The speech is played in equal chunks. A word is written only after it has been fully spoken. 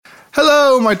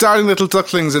Hello, my darling little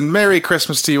ducklings, and Merry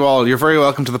Christmas to you all. You're very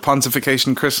welcome to the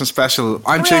Pontification Christmas Special.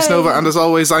 I'm Chase Nova, and as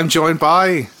always, I'm joined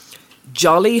by...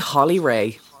 Jolly Holly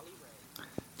Ray.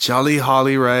 Jolly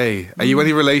Holly Ray. Are you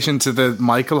any relation to the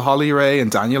Michael Holly Ray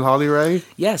and Daniel Holly Ray?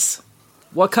 Yes.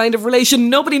 What kind of relation?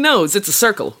 Nobody knows. It's a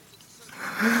circle.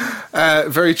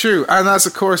 Very true. And that's,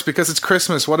 of course, because it's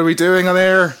Christmas. What are we doing on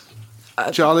air?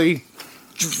 Jolly?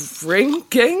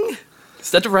 Drinking? Is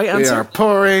that the right answer? We are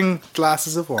pouring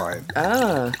glasses of wine.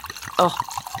 Ah.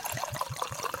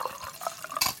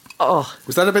 Oh.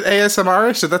 Was that a bit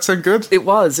ASMR-ish? Did that sound good? It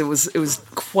was. It was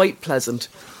quite pleasant.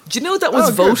 Do you know that was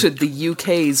voted the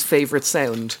UK's favourite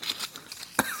sound?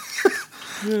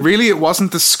 Really? It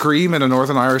wasn't the scream in a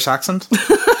Northern Irish accent?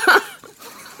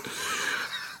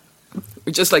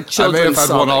 Just like children I may have had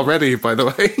sobbing. one already, by the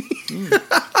way.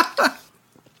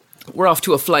 We're off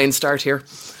to a flying start here.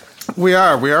 We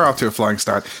are off to a flying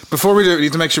start. Before we do, we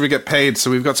need to make sure we get paid, so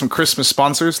we've got some Christmas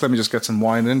sponsors. Let me just get some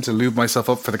wine in to lube myself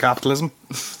up for the capitalism.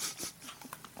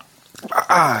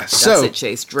 That's it,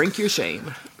 Chase. Drink your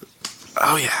shame.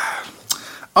 Oh, yeah.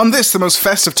 On this, the most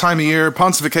festive time of year,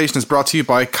 Pontification is brought to you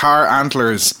by Car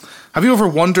Antlers. Have you ever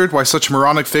wondered why such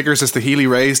moronic figures as the Healy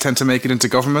Rays tend to make it into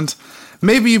government?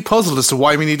 Maybe you puzzled as to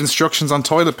why we need instructions on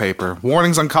toilet paper,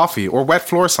 warnings on coffee, or wet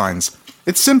floor signs.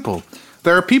 It's simple.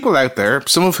 There are people out there,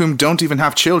 some of whom don't even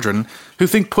have children, who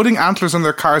think putting antlers on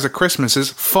their cars at Christmas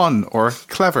is fun or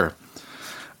clever.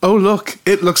 Oh look,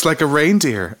 it looks like a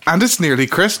reindeer, and it's nearly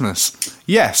Christmas.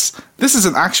 Yes, this is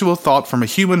an actual thought from a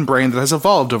human brain that has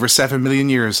evolved over 7 million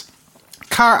years.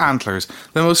 Car antlers,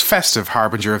 the most festive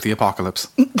harbinger of the apocalypse.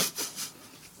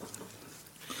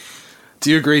 Do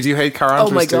you agree? Do you hate car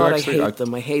antlers? Oh my god, too, I actually? hate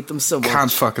them. I hate them so much.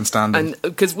 Can't fucking stand them. And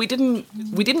because we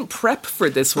didn't prep for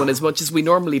this one as much as we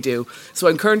normally do, so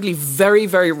I'm currently very,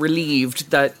 very relieved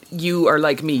that you are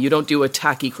like me. You don't do a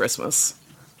tacky Christmas.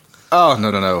 Oh, no.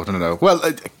 Well,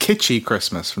 a kitschy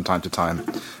Christmas from time to time.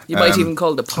 You might even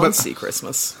call it a Ponzi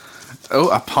Christmas. Oh,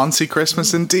 a Ponzi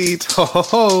Christmas indeed. Ho, ho,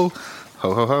 ho.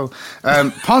 Ho, ho, ho.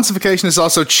 Pontification is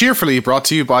also cheerfully brought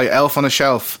to you by Elf on a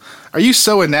Shelf. Are you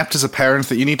so inept as a parent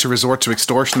that you need to resort to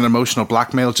extortion and emotional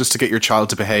blackmail just to get your child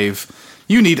to behave?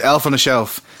 You need Elf on a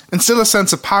Shelf. Instill a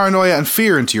sense of paranoia and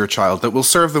fear into your child that will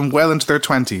serve them well into their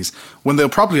 20s, when they'll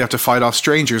probably have to fight off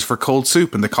strangers for cold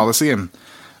soup in the Colosseum.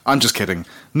 I'm just kidding.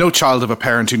 No child of a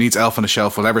parent who needs Elf on a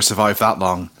Shelf will ever survive that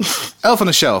long. Elf on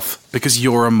a Shelf, because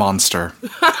you're a monster.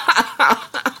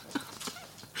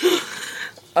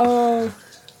 Oh.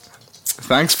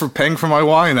 Thanks for paying for my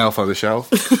wine, Elf on the Shelf.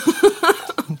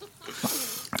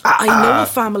 I know a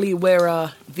family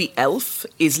where the elf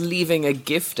is leaving a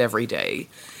gift every day.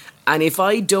 And if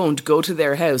I don't go to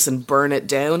their house and burn it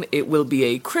down, it will be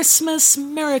a Christmas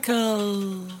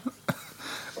miracle.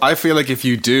 I feel like if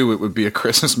you do, it would be a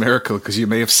Christmas miracle because you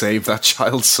may have saved that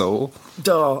child's soul.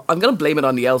 Duh. I'm going to blame it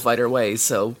on the elf either way,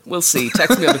 so we'll see.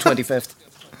 Text me on the 25th.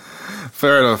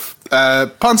 Fair enough.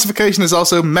 Pontification is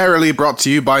also merrily brought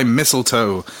to you by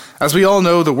Mistletoe. As we all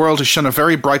know, the world has shone a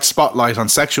very bright spotlight on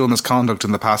sexual misconduct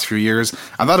in the past few years,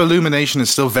 and that illumination is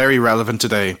still very relevant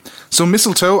today. So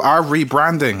Mistletoe are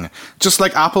rebranding. Just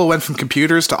like Apple went from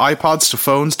computers to iPods to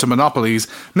phones to monopolies,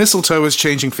 Mistletoe is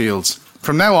changing fields.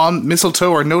 From now on,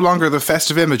 Mistletoe are no longer the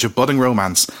festive image of budding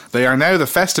romance. They are now the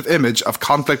festive image of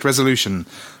conflict resolution.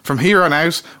 From here on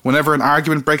out, whenever an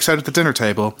argument breaks out at the dinner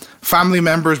table, family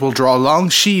members will draw long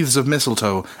sheaths of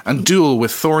mistletoe and duel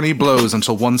with thorny blows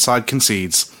until one side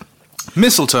concedes.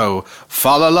 Mistletoe, fa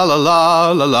la la la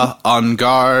la la la, on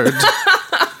guard.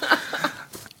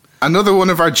 Another one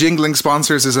of our jingling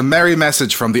sponsors is a merry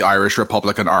message from the Irish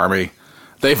Republican Army.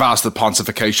 They've asked the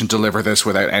Pontification deliver this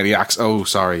without any accent. Oh,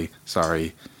 sorry.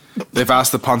 They've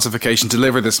asked the Pontification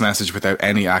deliver this message without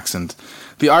any accent.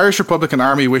 The Irish Republican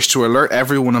Army wish to alert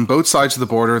everyone on both sides of the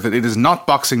border that it is not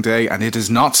Boxing Day and it is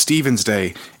not Stephen's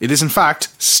Day. It is in fact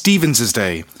Stevens's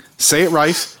Day. Say it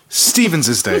right,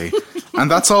 Stevens's Day. And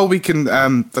that's all we can.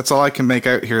 That's all I can make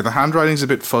out here. The handwriting's a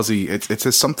bit fuzzy. It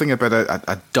says something about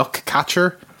a duck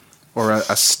catcher or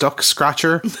a stuck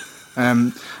scratcher.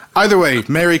 Either way,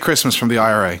 Merry Christmas from the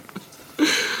IRA.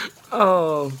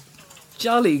 Oh,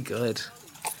 jolly good.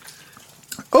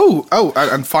 Oh,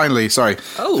 and finally, sorry.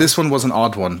 Oh. This one was an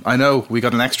odd one. I know, we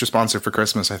got an extra sponsor for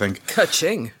Christmas, I think.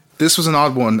 Ka-ching. This was an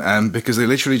odd one because they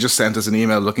literally just sent us an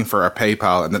email looking for our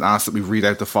PayPal and then asked that we read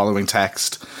out the following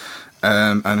text.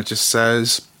 And it just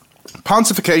says,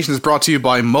 Pontification is brought to you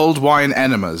by Mulled Wine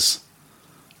Enemas.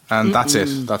 And that's it.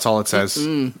 That's all it says.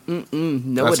 No,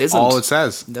 That's it isn't. all it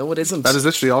says. No, it isn't. That is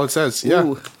literally all it says. Yeah.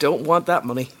 Ooh, don't want that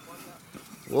money.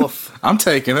 Woof. I'm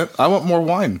taking it. I want more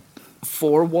wine.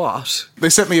 For what? They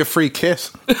sent me a free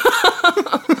kit.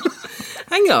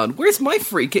 Hang on, where's my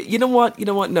free kit? You know what?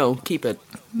 No, keep it.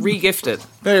 Re-gift it.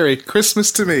 Merry Christmas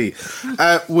to me.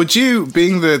 Would you,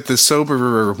 being the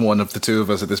soberer one of the two of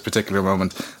us at this particular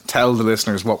moment, tell the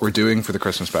listeners what we're doing for the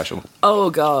Christmas special? Oh,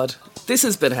 God. This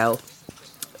has been hell.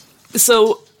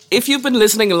 So, if you've been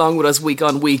listening along with us week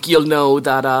on week, you'll know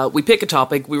that we pick a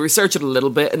topic, we research it a little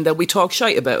bit, and then we talk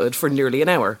shite about it for nearly an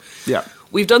hour. Yeah.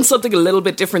 We've done something a little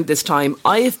bit different this time.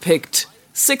 I have picked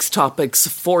 6 topics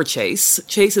for Chase.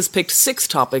 Chase has picked 6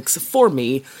 topics for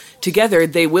me. Together,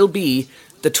 they will be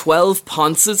the 12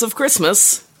 Ponces of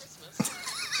Christmas.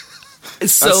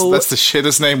 So that's the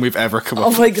shittest name we've ever come up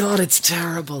with. Oh my God, it's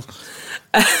terrible.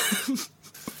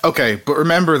 Okay, but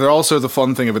remember, the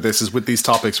fun thing about this is with these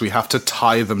topics, we have to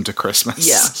tie them to Christmas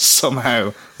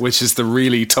somehow, which is the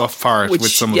really tough part with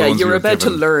some of the ones you're about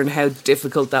given. to learn how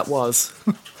difficult that was.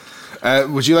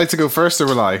 Would you like to go first, or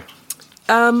will I?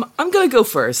 I'm going to go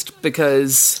first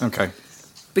because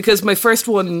my first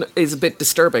one is a bit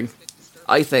disturbing,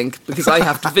 I think, because I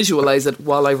have to visualize it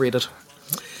while I read it.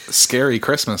 Scary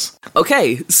Christmas.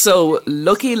 Okay, so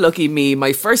lucky me,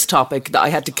 my first topic that I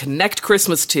had to connect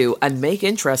Christmas to and make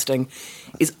interesting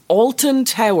is Alton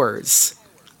Towers.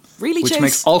 Really, Which Chase?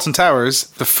 makes Alton Towers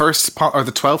the first or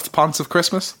the 12th Ponce of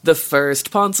Christmas? The first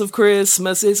Ponce of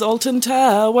Christmas is Alton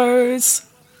Towers.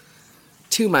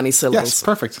 Too many syllables. Yes,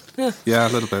 perfect. Yeah, a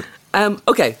little bit.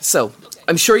 Okay, so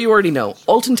I'm sure you already know.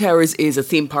 Alton Towers is a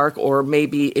theme park, or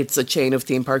maybe it's a chain of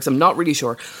theme parks. I'm not really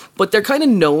sure. But they're kind of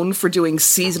known for doing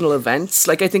seasonal events.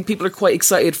 Like, I think people are quite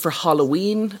excited for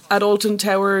Halloween at Alton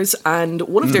Towers. And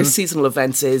one of their seasonal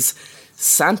events is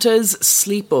Santa's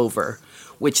Sleepover,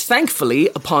 which thankfully,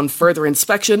 upon further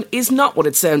inspection, is not what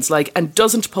it sounds like and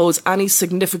doesn't pose any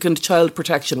significant child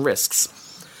protection risks.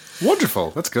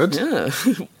 Wonderful. That's good. Yeah,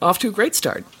 off to a great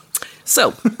start.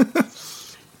 So,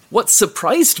 what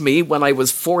surprised me when I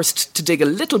was forced to dig a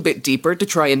little bit deeper to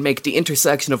try and make the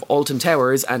intersection of Alton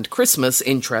Towers and Christmas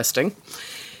interesting,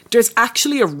 there's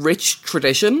actually a rich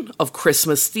tradition of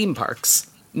Christmas theme parks.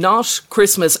 Not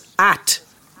Christmas at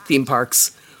theme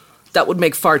parks. That would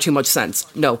make far too much sense.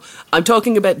 No, I'm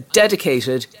talking about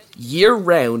dedicated,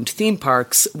 year-round theme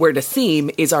parks where the theme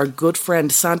is our good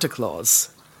friend Santa Claus.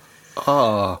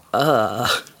 Now,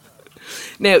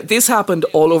 this happened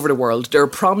all over the world. There are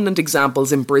prominent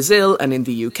examples in Brazil and in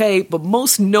the UK, but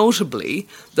most notably,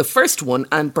 the first one,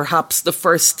 and perhaps the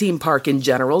first theme park in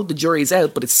general, the jury's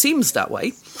out, but it seems that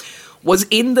way, was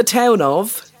in the town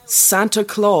of Santa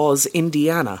Claus,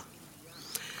 Indiana.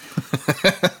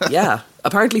 Yeah,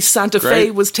 apparently Santa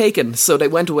Fe was taken, so they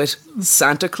went with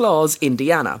Santa Claus,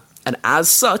 Indiana. And as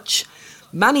such,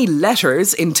 many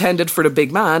letters intended for the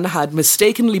big man had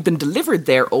mistakenly been delivered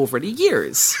there over the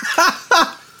years.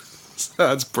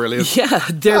 That's brilliant. Yeah,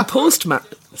 their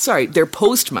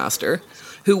postmaster,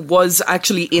 who was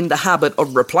actually in the habit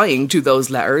of replying to those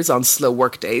letters on slow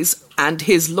work days, and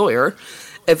his lawyer,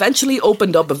 eventually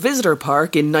opened up a visitor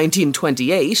park in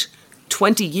 1928,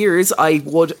 20 years, I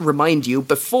would remind you,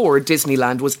 before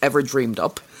Disneyland was ever dreamed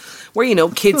up, where, you know,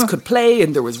 kids could play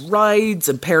and there was rides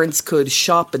and parents could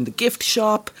shop in the gift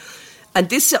shop. And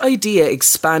this idea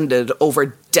expanded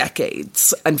over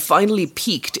decades and finally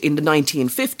peaked in the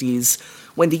 1950s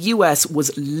when the US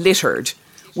was littered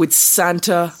with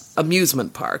Santa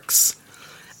amusement parks.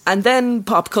 And then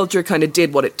pop culture kind of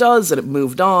did what it does and it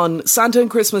moved on. Santa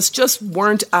and Christmas just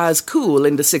weren't as cool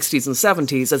in the 60s and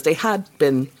 70s as they had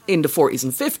been in the 40s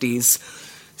and 50s.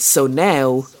 So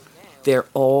now they're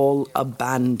all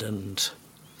abandoned.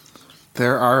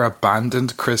 There are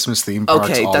abandoned Christmas theme parks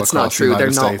Okay, all that's not across true. the They're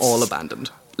United not States. all abandoned.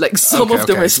 Like, some of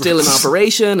them are still in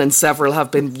operation, and several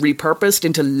have been repurposed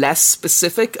into less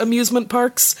specific amusement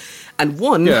parks. And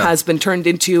one has been turned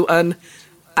into an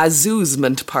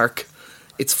azoosement park.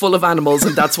 It's full of animals,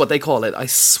 and that's what they call it. I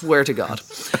swear to God.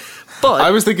 But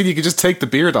I was thinking you could just take the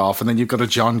beard off, and then you've got a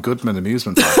John Goodman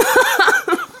amusement park.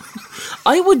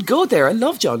 I would go there. I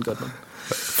love John Goodman.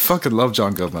 Fucking love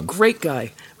John Goodman. Great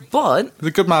guy. But He's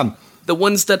a good man. the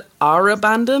ones that are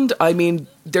abandoned, I mean,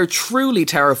 they're truly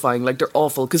terrifying. Like, they're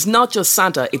awful. Because not just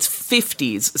Santa, it's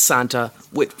 50s Santa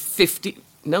with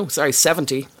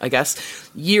 70, I guess,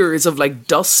 years of, like,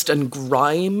 dust and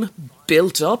grime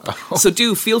built up. Oh. So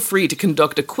do feel free to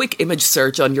conduct a quick image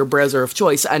search on your browser of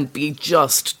choice and be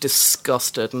just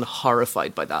disgusted and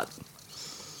horrified by that.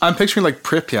 I'm picturing like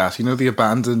Pripyat, you know, the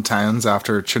abandoned towns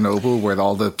after Chernobyl where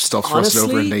all the stuff's rusted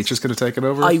over and nature's going to take it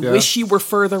over. I wish you were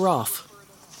further off.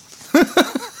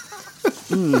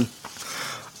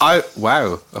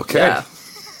 Wow. Okay. Yeah.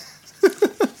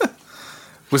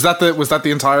 Was that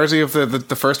the entirety of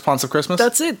the first Ponce of Christmas?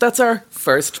 That's it. That's our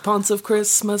first Ponce of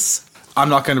Christmas. I'm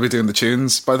not going to be doing the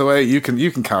tunes, by the way. You can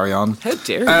carry on. How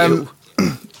dare you?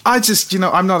 I just,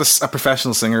 I'm not a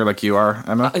professional singer like you are,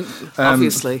 Emma.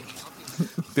 Obviously.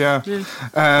 Yeah.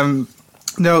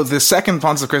 No, the second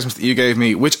Ponce of Christmas that you gave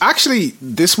me, which actually,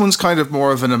 this one's kind of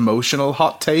more of an emotional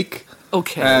hot take.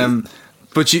 Okay.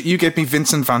 But you gave me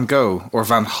Vincent van Gogh, or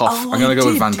Van Gogh. I'm going to go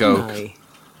with Van Gogh.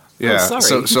 Yeah. Oh,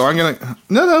 sorry. So I'm going to...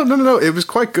 No. It was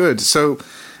quite good. So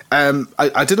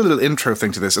I did a little intro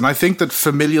thing to this, and I think that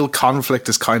familial conflict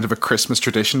is kind of a Christmas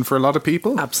tradition for a lot of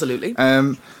people. Absolutely.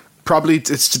 Probably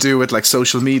it's to do with like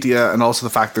social media, and also the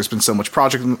fact there's been so much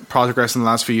progress in the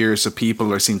last few years, so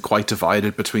people are seen quite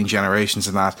divided between generations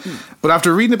and that. But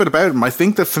after reading a bit about him, I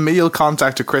think that familial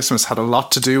contact at Christmas had a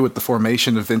lot to do with the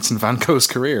formation of Vincent van Gogh's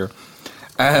career.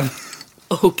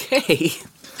 Okay.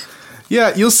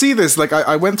 Yeah, you'll see this. Like,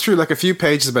 I went through like a few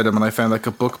pages about him, and I found like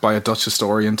a book by a Dutch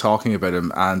historian talking about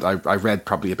him, and I read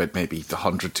probably about maybe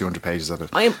 100, 200 pages of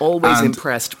it. I am always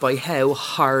impressed by how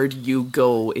hard you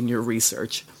go in your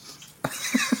research.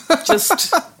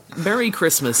 Just Merry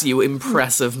Christmas, you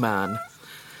impressive man.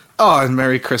 Oh, and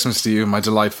Merry Christmas to you, my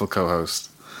delightful co-host.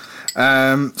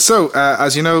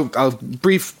 As you know, I'll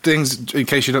brief things in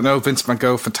case you don't know. Vincent van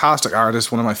Gogh, fantastic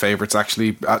artist, one of my favourites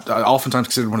actually, oftentimes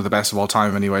considered one of the best of all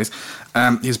time anyways.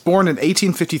 He was born in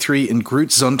 1853 in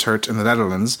Groot-Zundert in the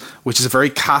Netherlands, which is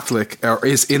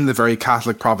is in the very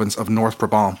Catholic province of North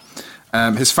Brabant.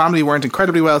 His family weren't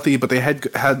incredibly wealthy, but they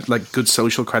had like good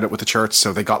social credit with the church,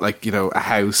 so they got like, a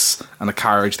house and a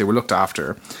carriage. They were looked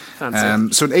after.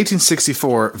 Fancy. So in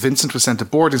 1864, Vincent was sent to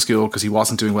boarding school because he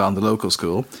wasn't doing well in the local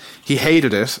school. He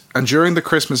hated it, and during the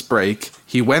Christmas break,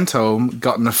 he went home,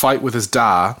 got in a fight with his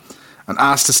dad, and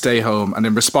asked to stay home. And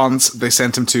in response, they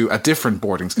sent him to a different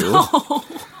boarding school.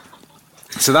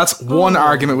 So that's one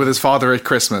argument with his father at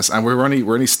Christmas, and we're only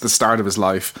the start of his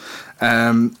life.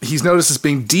 He's noticed as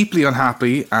being deeply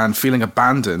unhappy and feeling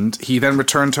abandoned. He then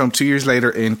returned home 2 years later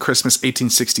in Christmas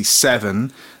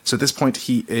 1867. So at this point,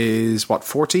 he is,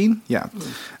 14? Yeah.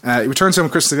 He returns home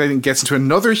on Christmas Day and gets into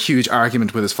another huge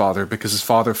argument with his father because his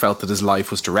father felt that his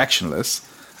life was directionless.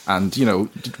 And,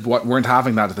 weren't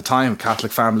having that at the time,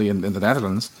 Catholic family in the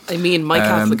Netherlands. I mean, my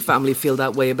Catholic family feel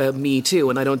that way about me too,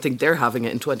 and I don't think they're having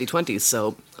it in 2020,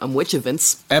 so I'm with you,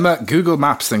 Vince. Emma, Google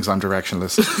Maps thinks I'm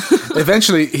directionless.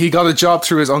 Eventually, he got a job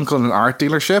through his uncle in an art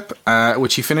dealership,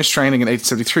 which he finished training in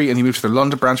 1873, and he moved to the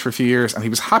London branch for a few years, and he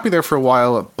was happy there for a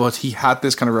while, but he had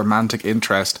this kind of romantic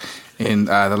interest in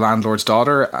the landlord's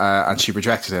daughter, and she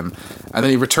rejected him. And then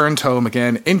he returned home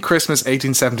again in Christmas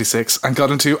 1876 and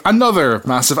got into another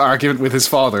massive argument with his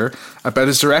father about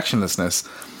his directionlessness.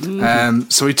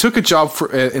 So he took a job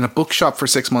in a bookshop for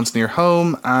 6 months near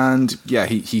home, and yeah,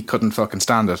 he couldn't fucking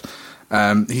stand it.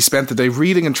 He spent the day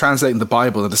reading and translating the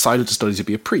Bible and decided to study to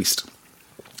be a priest.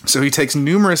 So he takes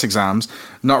numerous exams,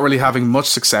 not really having much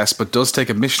success, but does take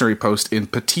a missionary post in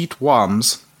Petit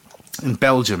Wams in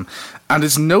Belgium. And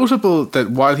it's notable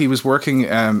that while he was working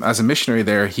as a missionary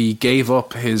there, he gave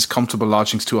up his comfortable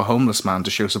lodgings to a homeless man to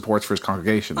show support for his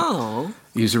congregation. Oh.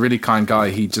 He was a really kind guy.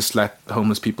 He just let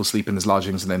homeless people sleep in his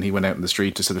lodgings, and then he went out in the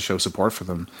street to sort of show support for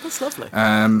them. That's lovely.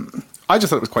 I just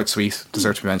thought it was quite sweet,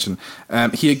 deserves to be mentioned.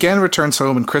 He again returns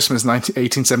home in Christmas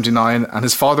 1879, and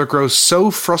his father grows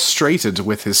so frustrated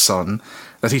with his son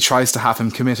that he tries to have him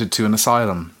committed to an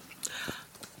asylum.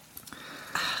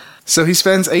 So he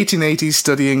spends 1880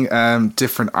 studying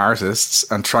different artists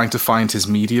and trying to find his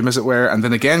medium, as it were, and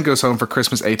then again goes home for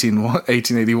Christmas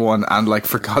 1881, and like,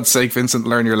 for God's sake, Vincent,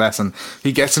 learn your lesson.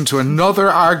 He gets into another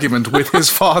argument with his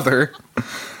father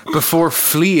before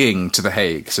fleeing to The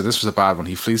Hague. So this was a bad one.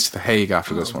 He flees to The Hague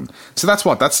after this one. So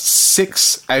that's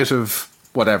 6 out of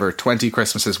 20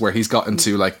 Christmases where he's gotten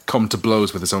to like come to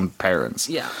blows with his own parents.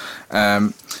 Yeah.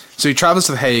 So he travels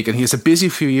to The Hague, and he has a busy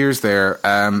few years there,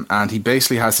 and he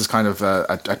basically has this kind of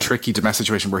a tricky domestic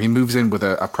situation where he moves in with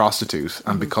a prostitute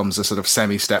and becomes a sort of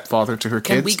semi-stepfather to her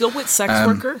kids. Can we go with sex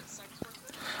worker?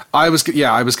 I was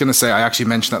going to say, I actually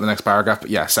mentioned that in the next paragraph, but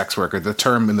yeah, sex worker. The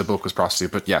term in the book was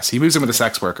prostitute, but yes, he moves in with a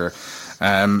sex worker.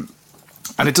 And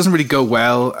it doesn't really go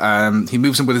well. He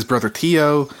moves in with his brother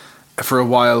Theo for a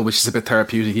while, which is a bit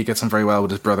therapeutic. He gets on very well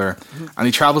with his brother. And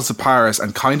he travels to Paris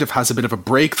and kind of has a bit of a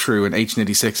breakthrough in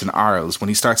 1886 in Arles when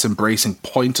he starts embracing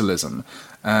pointillism,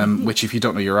 which, if you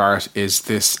don't know your art, is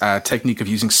this technique of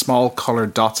using small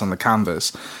coloured dots on the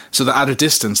canvas so that at a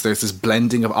distance there's this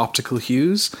blending of optical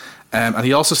hues. And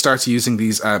he also starts using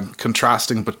these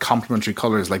contrasting but complementary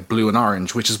colours like blue and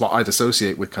orange, which is what I'd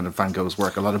associate with kind of Van Gogh's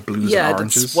work, a lot of blues and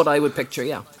oranges. Yeah, that's what I would picture,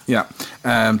 yeah. Yeah,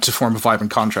 to form a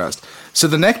vibrant contrast. So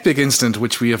the next big incident,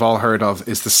 which we have all heard of,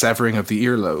 is the severing of the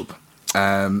earlobe.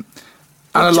 And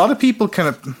a lot of people kind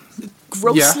of...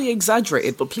 Grossly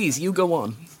exaggerated, but please, you go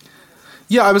on.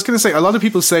 Yeah, I was going to say, a lot of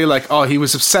people say, like, oh, he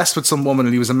was obsessed with some woman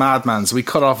and he was a madman, so he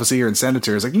cut off his ear and sent it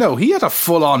to her. It's like, no, he had a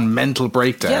full-on mental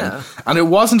breakdown. Yeah. And it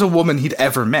wasn't a woman he'd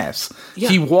ever met. Yeah.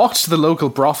 He walked to the local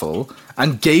brothel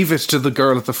and gave it to the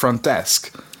girl at the front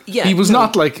desk. Yeah, he was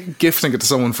not, like, gifting it to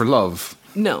someone for love.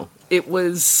 No, it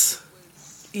was...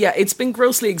 Yeah, it's been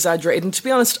grossly exaggerated. And to be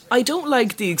honest, I don't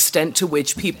like the extent to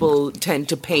which people tend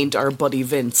to paint our buddy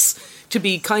Vince to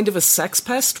be kind of a sex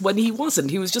pest when he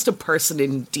wasn't. He was just a person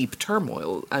in deep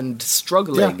turmoil and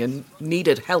struggling and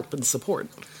needed help and support.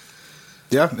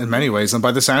 Yeah, in many ways. And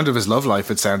by the sound of his love life,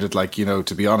 it sounded like, you know,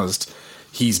 to be honest,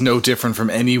 he's no different from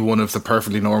any one of the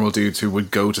perfectly normal dudes who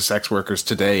would go to sex workers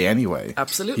today anyway.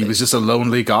 Absolutely. He was just a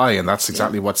lonely guy, and that's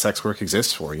exactly what sex work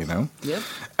exists for, you know? Yeah.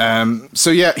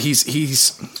 So yeah,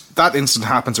 he's that incident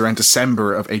happens around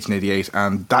December of 1888,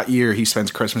 and that year he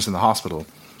spends Christmas in the hospital.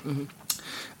 Mm-hmm.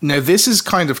 Now, this is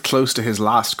kind of close to his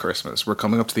last Christmas. We're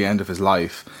coming up to the end of his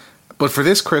life. But for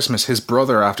this Christmas, his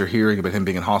brother, after hearing about him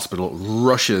being in hospital,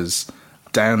 rushes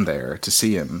down there to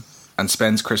see him and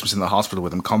spends Christmas in the hospital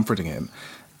with him, comforting him.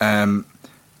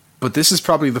 But this is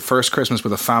probably the first Christmas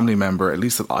with a family member, at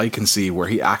least that I can see, where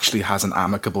he actually has an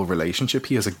amicable relationship.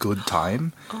 He has a good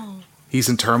time. Oh. He's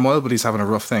in turmoil, but he's having a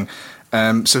rough thing.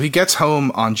 So he gets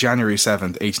home on January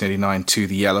 7th, 1889, to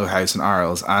the Yellow House in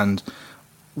Arles, and...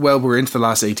 well, we're into the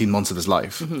last 18 months of his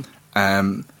life. Mm-hmm.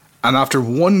 And after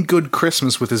one good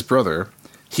Christmas with his brother,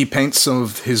 he paints some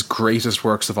of his greatest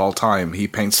works of all time. He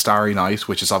paints Starry Night,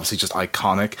 which is obviously just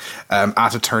iconic.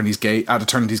 At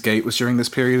Eternity's Gate was during this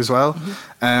period as well.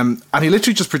 Mm-hmm. And he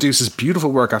literally just produces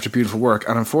beautiful work after beautiful work.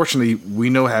 And unfortunately, we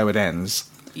know how it ends.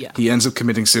 Yeah. He ends up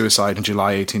committing suicide in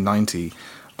July 1890.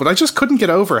 But I just couldn't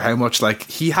get over how much, like,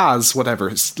 he has,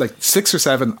 whatever, like 6 or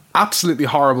 7 absolutely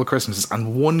horrible Christmases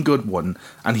and one good one,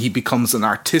 and he becomes an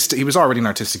artistic... He was already an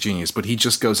artistic genius, but he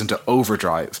just goes into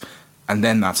overdrive, and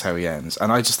then that's how he ends.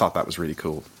 And I just thought that was really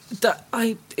cool.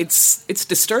 It's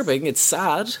disturbing, it's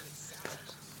sad,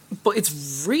 but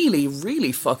it's really,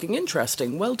 really fucking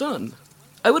interesting. Well done.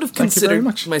 I would have considered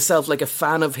myself like a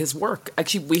fan of his work.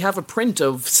 Actually, we have a print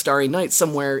of Starry Night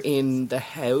somewhere in the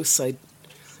house.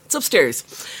 It's upstairs.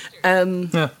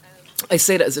 Yeah. I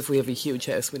say that as if we have a huge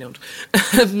house. We don't.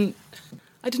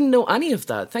 I didn't know any of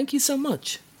that. Thank you so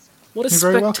much. What a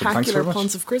spectacular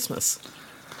Ponce of Christmas.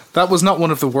 That was not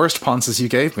one of the worst ponces you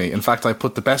gave me. In fact, I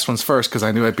put the best ones first because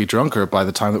I knew I'd be drunker by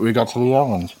the time that we got to the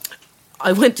island.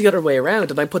 I went the other way around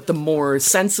and I put the more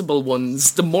sensible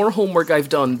ones. The more homework I've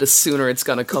done, the sooner it's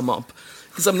going to come up.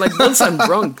 Because I'm like, once I'm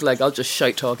drunk, like, I'll just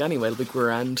shite talk anyway. It'll be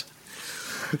grand.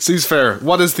 Seems fair.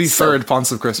 What is the third Ponce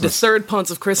of Christmas? The third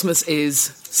Ponce of Christmas is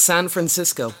San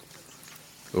Francisco.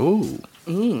 Ooh.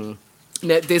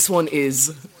 Now, this one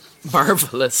is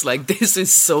marvelous. Like, this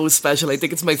is so special. I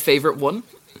think it's my favorite one.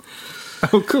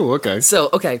 Oh, cool. Okay. So,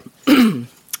 okay.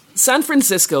 San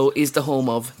Francisco is the home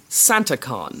of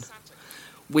SantaCon,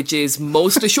 which is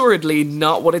most assuredly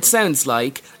not what it sounds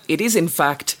like. It is, in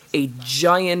fact, a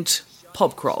giant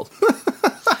pub crawl.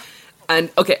 And,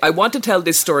 okay, I want to tell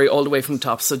this story all the way from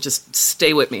top, so just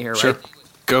stay with me here, sure. Right?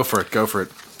 Go for it.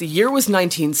 The year was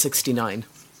 1969.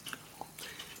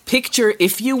 Picture,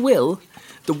 if you will,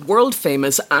 the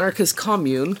world-famous anarchist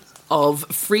commune of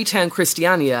Freetown,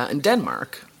 Christiania in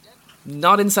Denmark.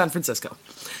 Not in San Francisco.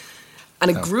 And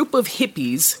a group of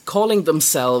hippies calling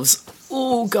themselves...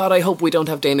 Oh, God, I hope we don't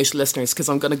have Danish listeners, because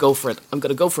I'm going to go for it.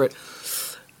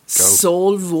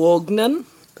 Solvognen?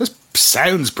 This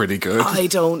sounds pretty good. I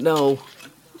don't know.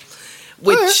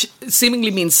 Which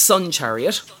seemingly means sun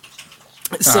chariot.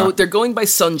 So they're going by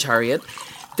sun chariot.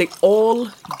 They all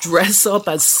dress up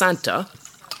as Santa.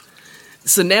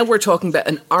 So now we're talking about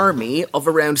an army of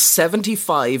around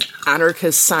 75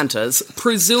 anarchist Santas,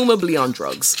 presumably on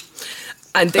drugs.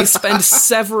 And they spend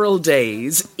several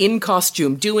days in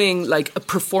costume doing like a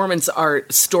performance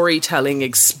art storytelling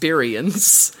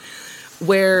experience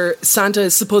where Santa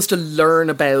is supposed to learn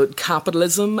about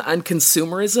capitalism and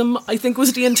consumerism, I think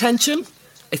was the intention.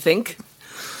 I think.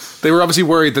 They were obviously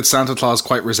worried that Santa Claus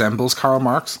quite resembles Karl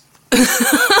Marx.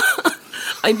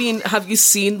 I mean, have you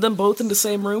seen them both in the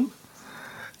same room?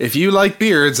 If you like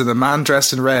beards and a man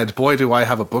dressed in red, boy, do I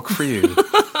have a book for you.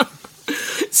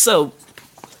 So,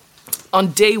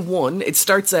 on day one, it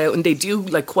starts out and they do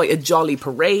like quite a jolly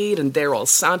parade and they're all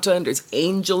Santa and there's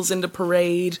angels in the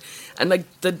parade. And like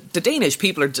the Danish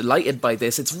people are delighted by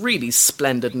this. It's really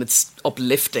splendid and it's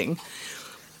uplifting.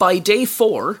 By day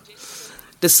 4,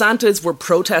 the Santas were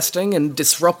protesting and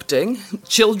disrupting.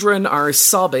 Children are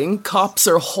sobbing. Cops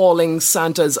are hauling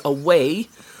Santas away.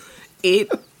 It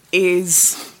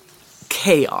is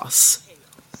chaos.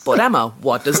 But Emma,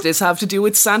 what does this have to do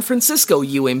with San Francisco,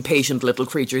 you impatient little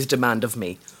creatures demand of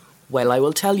me? Well, I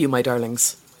will tell you, my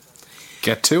darlings.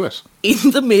 Get to it.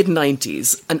 In the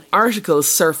mid-90s, an article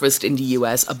surfaced in the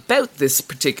US about this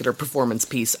particular performance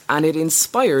piece, and it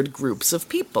inspired groups of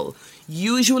people,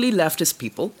 usually leftist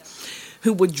people,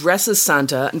 who would dress as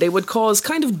Santa, and they would cause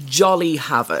kind of jolly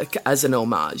havoc as an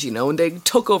homage, and they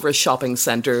took over shopping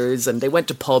centres, and they went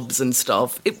to pubs and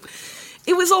stuff. It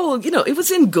was all, it was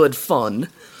in good fun.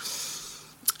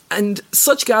 And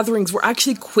such gatherings were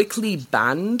actually quickly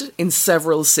banned in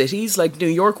several cities, like New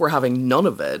York were having none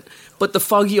of it. But the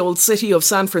foggy old city of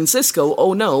San Francisco,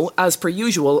 oh no, as per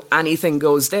usual, anything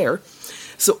goes there.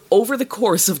 So over the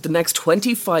course of the next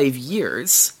 25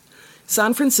 years,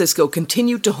 San Francisco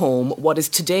continued to home what is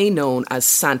today known as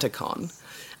SantaCon,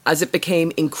 as it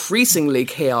became increasingly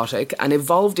chaotic and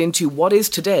evolved into what is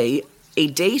today a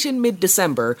date in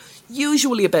mid-December,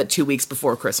 usually about 2 weeks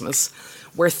before Christmas,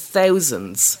 where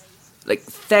thousands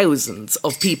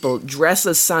of people dress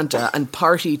as Santa and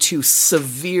party to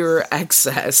severe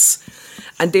excess,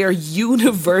 and they are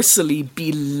universally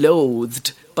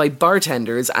beloathed by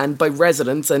bartenders and by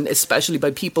residents, and especially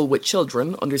by people with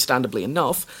children, understandably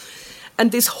enough.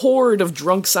 And this horde of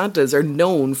drunk Santas are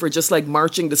known for just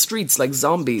marching the streets like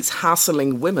zombies,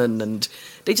 hassling women, and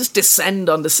they just descend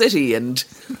on the city, and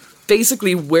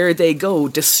basically where they go,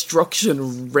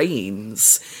 destruction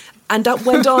reigns. And that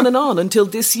went on and on until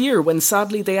this year, when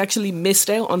sadly they actually missed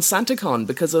out on SantaCon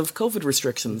because of COVID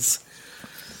restrictions.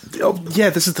 Oh, yeah,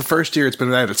 this is the first year it's been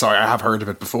without it. Sorry, I have heard of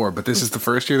it before, but this is the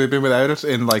first year they've been without it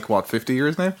in 50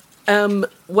 years now?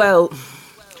 Well,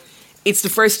 it's the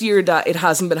first year that it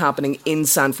hasn't been happening in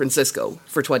San Francisco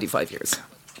for 25 years.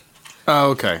 Oh,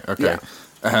 okay. Yeah.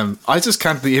 I just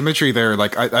can't, the imagery there, I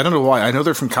don't know why. I know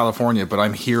they're from California, but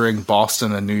I'm hearing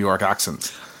Boston and New York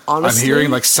accents. Honestly, I'm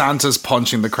hearing Santa's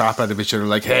punching the crap out of each other,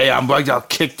 hey, I'm going to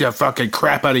kick the fucking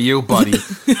crap out of you, buddy.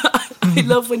 I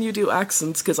love when you do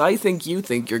accents, because I think you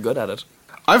think you're good at it.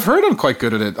 I've heard I'm quite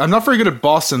good at it. I'm not very good at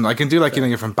Boston. I can do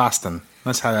you're from Boston.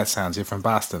 That's how that sounds. You're from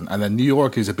Boston. And then New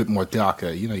York is a bit more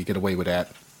darker. You get away with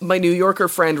that. My New Yorker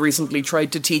friend recently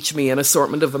tried to teach me an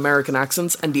assortment of American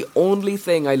accents, and the only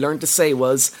thing I learned to say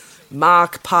was,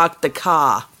 Mark parked the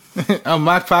car. Oh,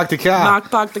 Mark parked the car.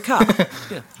 Mark parked the car.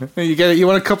 Yeah. You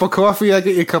want a cup of coffee? I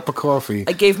get you a cup of coffee.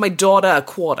 I gave my daughter a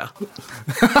quarter.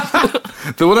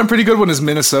 The one I'm pretty good one is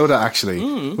Minnesota, actually,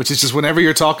 which is just whenever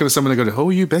you're talking to someone, they go,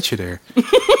 oh, you betcha there.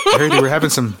 I heard they were having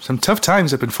some tough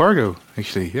times up in Fargo,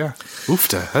 actually, yeah.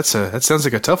 Oofta, that sounds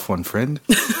like a tough one, friend.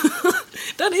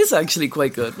 That is actually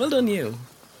quite good. Well done, you.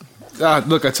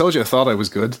 Look, I told you I thought I was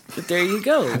good. There you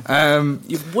go.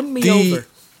 You've won me over.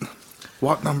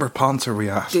 What number ponce are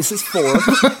we at? This is 4.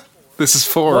 This is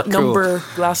 4. What cool. number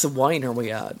glass of wine are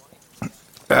we at?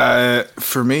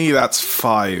 For me, that's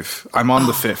 5. I'm on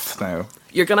the 5th now.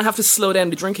 You're going to have to slow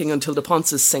down the drinking until the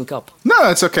ponces sync up.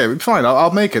 No, it's okay. We'll be fine. I'll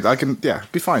make it. I can,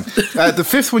 be fine. The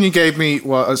 5th one you gave me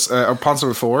was, ponce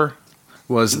number 4,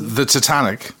 was the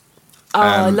Titanic.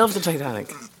 I love the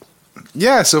Titanic.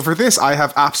 Yeah, so for this, I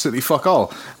have absolutely fuck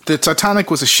all. The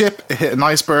Titanic was a ship, it hit an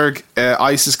iceberg,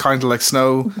 ice is kind of like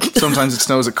snow, sometimes it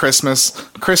snows at Christmas.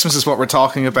 Christmas is what we're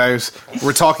talking about.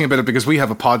 We're talking about it because we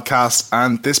have a podcast,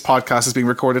 and this podcast is being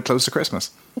recorded close to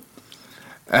Christmas.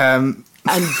 And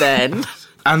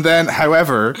then,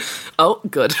 however... Oh,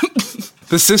 good.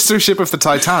 The sister ship of the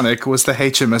Titanic was the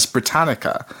HMS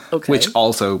Britannica, which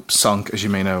also sunk, as you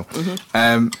may know.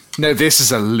 Now, this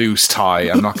is a loose tie,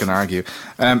 I'm not going to argue.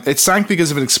 It sank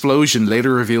because of an explosion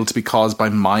later revealed to be caused by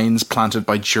mines planted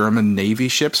by German Navy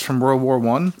ships from World War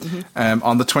I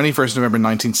on the 21st of November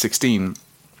 1916.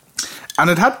 And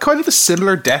it had kind of a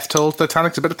similar death toll to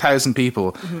Titanic, about 1,000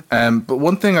 people. But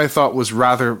one thing I thought was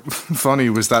rather funny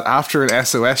was that after an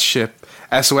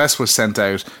SOS was sent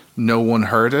out, no one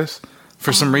heard it.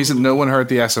 For some reason, no one heard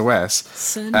the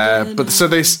SOS. I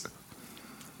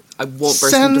won't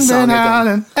burst into song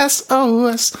again. An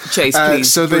SOS. Chase,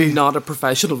 please. You're not a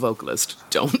professional vocalist.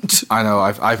 Don't. I know.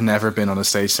 I've never been on a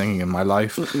stage singing in my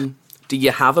life. Do you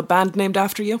have a band named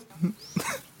after you?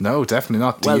 No, definitely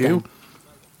not. Do you? Then.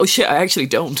 Oh shit! I actually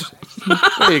don't.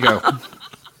 There you go.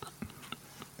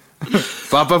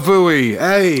 Baba Booey.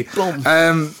 Hey.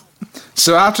 Boom.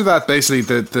 So after that, basically,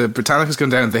 the Britannica's gone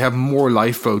down. They have more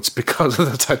lifeboats because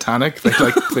of the Titanic. They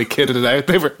kitted it out.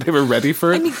 They were ready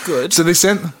for it. I mean, good. So they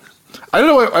sent. I don't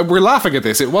know. We're laughing at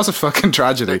this. It was a fucking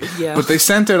tragedy. Yeah. But they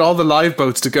sent out all the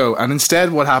lifeboats to go, and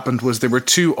instead, what happened was there were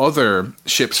 2 other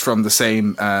ships from the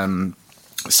same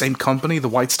company, the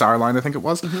White Star Line, I think it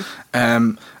was.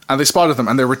 And they spotted them,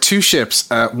 and there were 2 ships.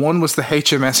 One was the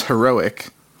HMS Heroic,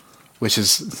 which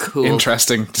is cool.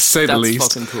 Interesting to say the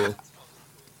least. That's fucking cool.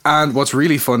 And what's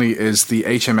really funny is the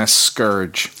HMS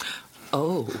Scourge.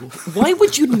 Oh, why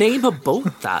would you name a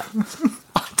boat that?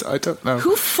 I don't know.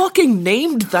 Who fucking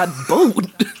named that boat?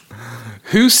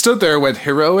 Who stood there and went,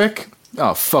 heroic?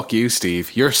 Oh, fuck you,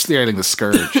 Steve. You're sailing the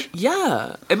Scourge.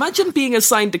 Yeah, imagine being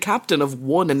assigned the captain of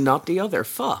one and not the other.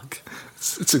 Fuck.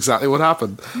 It's exactly what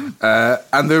happened.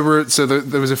 And there was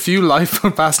a few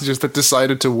lifeboat passengers that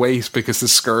decided to wait because the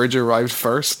Scourge arrived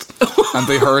first, and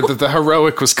they heard that the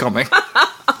heroic was coming.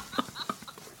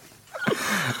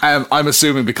 I'm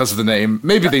assuming because of the name.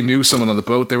 Maybe they knew someone on the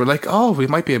boat. They were like, oh, we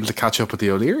might be able to catch up with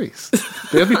the O'Learys.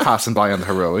 They'll be passing by on the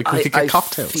heroic. We could get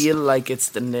cocktails. I feel like it's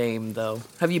the name, though.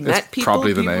 Have you met people?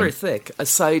 Probably the people name. Are thick,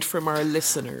 aside from our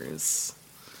listeners.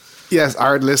 Yes,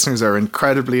 our listeners are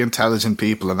incredibly intelligent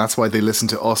people, and that's why they listen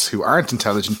to us who aren't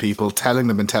intelligent people telling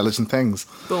them intelligent things.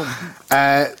 Boom.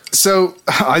 So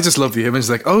I just love the image,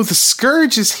 like, oh, the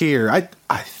Scourge is here.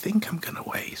 I think I'm going to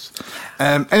wait.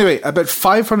 Anyway, about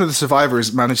 500 of the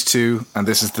survivors managed to, and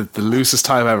this is the loosest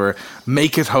time ever,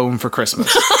 make it home for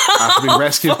Christmas after being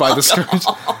rescued by the Scourge.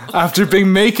 After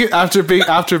being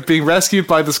rescued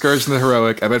by the Scourge and the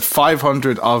heroic, about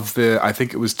 500 of the, I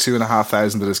think it was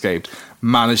 2,500 that escaped,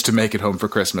 managed to make it home for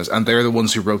Christmas, and they're the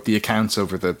ones who wrote the accounts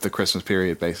over the Christmas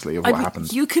period, basically, of what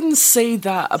happened. You can say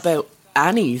that about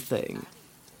anything.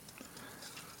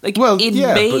 Like, in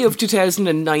yeah, May of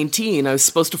 2019, I was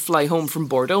supposed to fly home from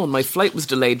Bordeaux, and my flight was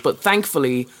delayed, but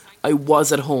thankfully, I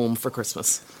was at home for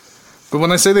Christmas. But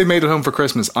when I say they made it home for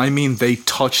Christmas, I mean they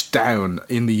touched down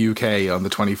in the UK on the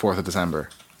 24th of December.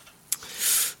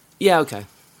 Yeah, okay.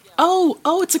 Oh,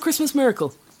 it's a Christmas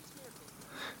miracle.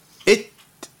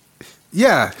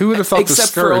 Yeah, who would have thought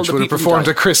Except the for all Scourge the would have people who performed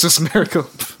died. a Christmas miracle?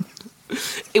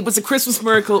 It was a Christmas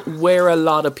miracle where a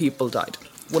lot of people died.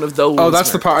 One of those. Oh,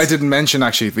 that's the part I miracles. didn't mention,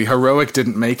 actually. The heroic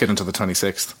didn't make it until the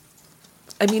 26th.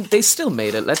 I mean, they still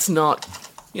made it. Let's not,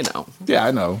 Yeah,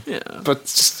 I know. Yeah. But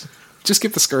just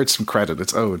give the Scourge some credit.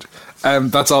 It's owed.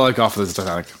 That's all I got for the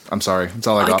Titanic. I'm sorry. That's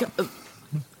all I got.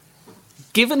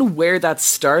 Given where that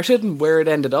started and where it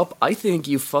ended up, I think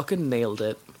you fucking nailed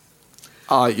it.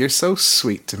 Oh, you're so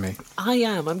sweet to me. I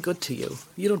am. I'm good to you.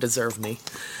 You don't deserve me.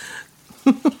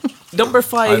 Number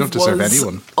 5 I don't deserve was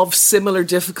anyone. of similar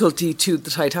difficulty to the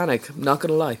Titanic. I'm not going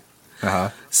to lie.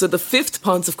 Uh-huh. So the 5th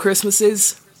Ponce of Christmas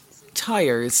is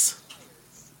tires.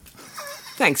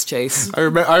 Thanks, Chase. I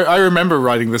remember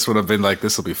writing this one and being like,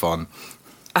 this will be fun.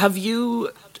 Have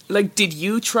you, did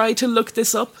you try to look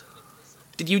this up?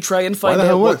 Did you try and Why find the out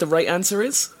hell what would- the right answer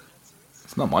is?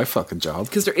 It's not my fucking job.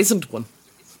 Because there isn't one.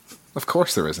 Of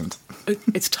course there isn't.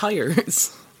 It's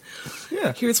tires.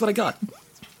 Yeah. Here's what I got.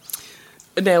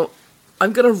 Now,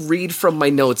 I'm going to read from my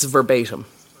notes verbatim.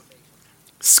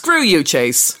 Screw you,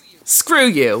 Chase. Screw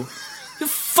you.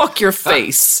 Fuck your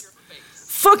face.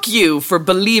 Fuck you for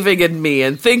believing in me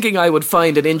and thinking I would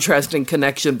find an interesting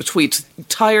connection between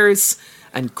tires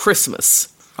and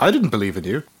Christmas. I didn't believe in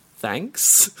you.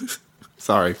 Thanks.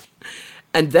 Sorry.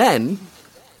 And then,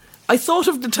 I thought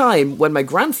of the time when my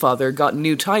grandfather got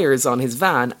new tires on his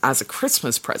van as a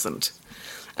Christmas present.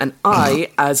 And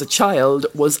I, as a child,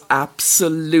 was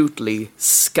absolutely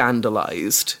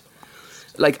scandalized.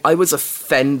 I was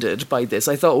offended by this.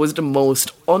 I thought it was the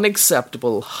most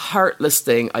unacceptable, heartless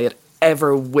thing I had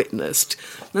ever witnessed.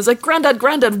 And I was like,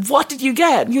 Grandad, what did you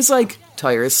get? And he was like,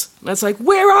 tires. And I was like,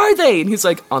 where are they? And he's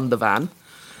like, on the van. And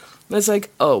I was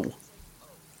like, oh,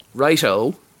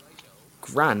 righto.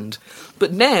 Grand.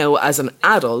 But now, as an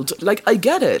adult, I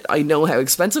get it. I know how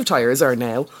expensive tires are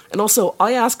now. And also,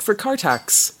 I ask for car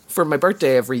tax for my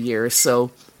birthday every year,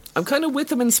 so I'm kind of with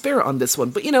them in spirit on this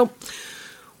one. But,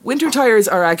 winter tires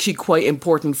are actually quite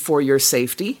important for your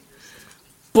safety,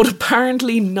 but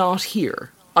apparently not here.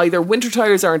 Either winter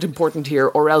tires aren't important here,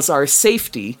 or else our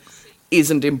safety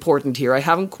isn't important here. I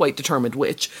haven't quite determined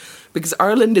which. Because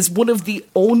Ireland is one of the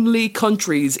only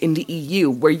countries in the EU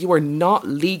where you are not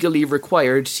legally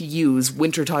required to use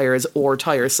winter tyres or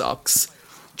tyre socks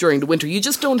during the winter. You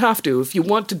just don't have to. If you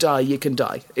want to die, you can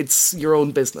die. It's your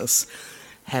own business.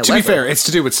 However, To be fair, it's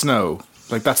to do with snow.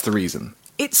 That's the reason.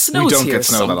 it snows don't here get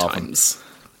snow that often. sometimes.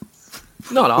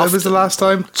 Not often. When was the last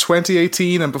time?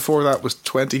 2018, and before that was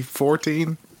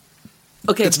 2014.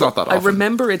 Okay, It's not but that I often.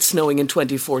 remember it snowing in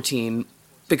 2014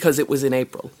 because it was in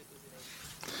April.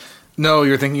 No,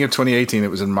 you're thinking of 2018. It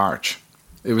was in March.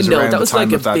 It was No, around that the was time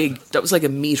like a of that. big. That was like a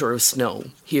meter of snow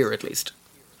here, at least.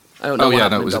 I don't know. Oh what yeah,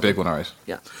 happened no, it in was a big Dublin. one, alright.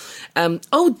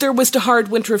 Yeah. There was the hard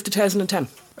winter of 2010.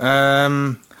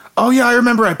 Oh yeah, I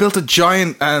remember. I built a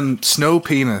giant snow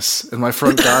penis in my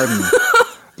front garden.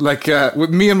 With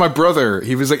me and my brother.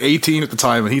 He was 18 at the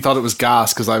time, and he thought it was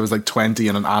gas because I was 20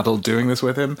 and an adult doing this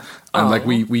with him. And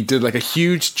we did a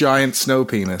huge giant snow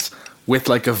penis with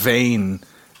a vein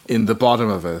in the bottom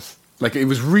of it. Like, it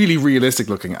was really realistic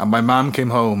looking. And my mom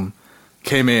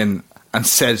came in and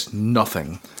said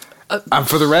nothing. And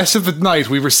for the rest of the night,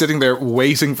 we were sitting there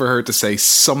waiting for her to say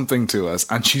something to us.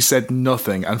 And she said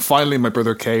nothing. And finally, my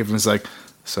brother caved and was like,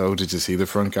 so, did you see the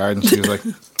front garden? She was like,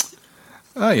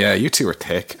 oh, yeah, you two are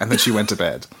thick. And then she went to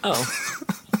bed. Oh.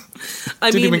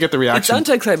 Didn't even get the reaction. It's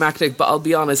anticlimactic, but I'll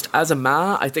be honest, as a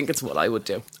ma, I think it's what I would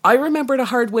do. I remember the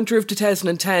hard winter of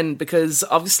 2010 because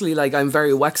obviously, like, I'm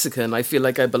very Wexican. I feel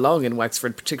like I belong in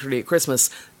Wexford, particularly at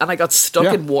Christmas. And I got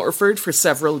stuck in Waterford for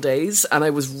several days and I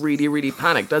was really, really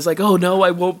panicked. I was like, oh no, I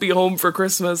won't be home for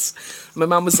Christmas. My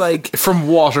mum was like... From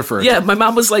Waterford? Yeah, my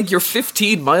mum was like, you're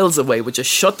 15 miles away, would you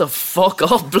shut the fuck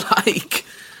up, like...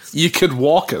 You could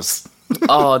walk us.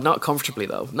 Oh, not comfortably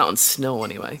though. Not on snow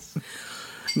anyway.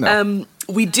 No.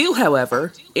 We do,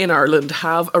 however, in Ireland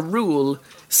have a rule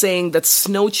saying that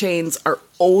snow chains are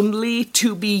only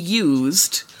to be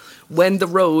used when the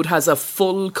road has a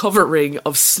full covering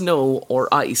of snow or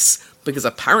ice. Because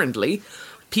apparently,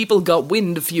 people got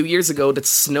wind a few years ago that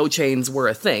snow chains were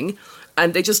a thing,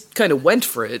 and they just kind of went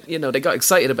for it. You know, they got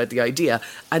excited about the idea.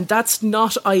 And that's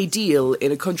not ideal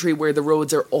in a country where the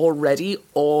roads are already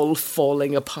all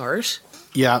falling apart.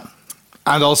 Yeah.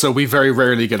 And also, we very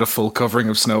rarely get a full covering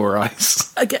of snow or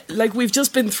ice. Again, like, we've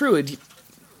just been through it.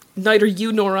 Neither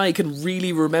you nor I can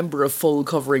really remember a full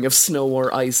covering of snow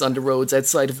or ice on the roads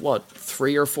outside of,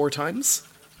 3 or 4 times?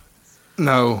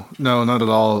 No, not at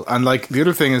all. And, like, the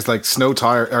other thing is, like, snow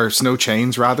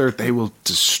chains, rather, they will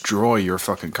destroy your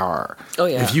fucking car. Oh,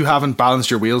 yeah. If you haven't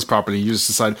balanced your wheels properly, you just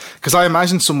decide... Because I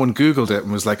imagine someone Googled it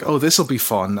and was like, oh, this will be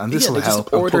fun, and this will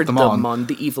help, and put them on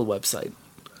the evil website.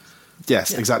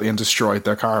 Yes, exactly, and destroyed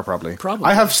their car, probably. Probably.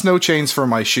 I have snow chains for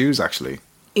my shoes, actually.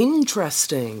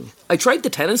 Interesting. I tried the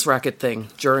tennis racket thing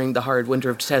during the hard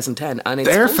winter of 2010, and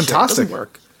they're bullshit. Fantastic. It doesn't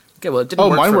work. Okay, well, it didn't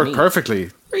work mine for worked me.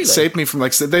 perfectly. Really? Saved me from,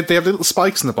 like, they have little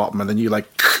spikes in the bottom, and then you, like,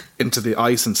 into the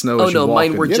ice and snow as you walk. Oh, no,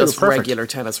 mine were just perfect. regular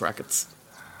tennis rackets.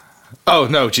 Oh,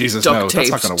 no, Jesus, no, Duct that's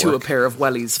not taped going to to a work. pair of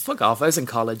wellies. Fuck off, I was in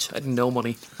college. I had no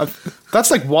money. That's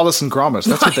like Wallace and Gromit.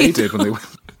 That's what they did when they...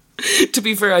 To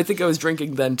be fair, I think I was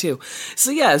drinking then too.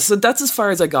 So that's as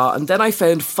far as I got. And then I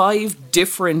found 5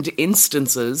 different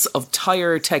instances of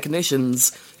tyre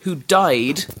technicians who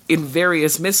died in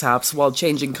various mishaps while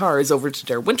changing cars over to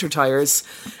their winter tyres.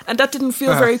 And that didn't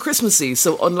feel very Christmassy.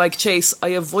 So unlike Chase, I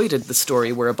avoided the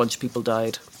story where a bunch of people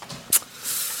died.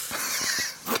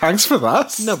 Thanks for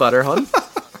that. No bother, hon.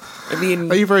 I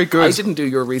mean... Are you very good? I didn't do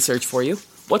your research for you.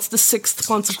 What's the 6th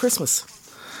Ponce of Christmas?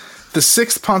 The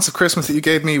 6th Ponce of Christmas that you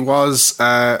gave me was...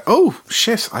 oh,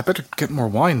 shit, I better get more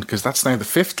wine, because that's now the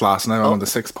 5th glass, and now I'm on the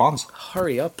 6th Ponce.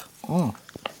 Hurry up. Oh.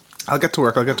 I'll get to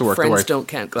work. Friends don't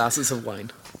count glasses of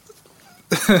wine.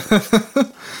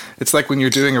 It's like when you're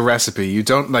doing a recipe, you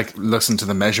don't, like, listen to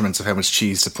the measurements of how much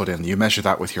cheese to put in. You measure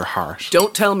that with your heart.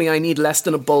 Don't tell me I need less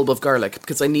than a bulb of garlic,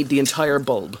 because I need the entire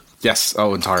bulb. Yes,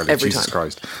 entirely. Every Jesus time.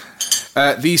 Christ.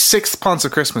 The 6th Ponce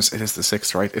of Christmas. It is the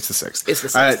 6th, right? It's the 6th. It's the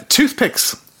 6th.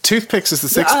 Toothpicks. Toothpicks is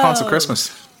the 6th Ponce of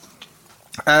Christmas.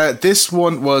 This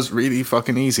one was really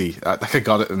fucking easy. I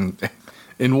got it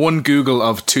in one Google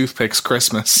of toothpicks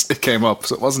Christmas. It came up,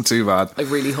 so it wasn't too bad. I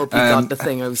really hope you got the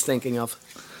thing I was thinking of.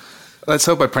 Let's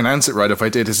hope I pronounce it right. If I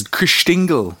did, is it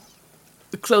Christingle?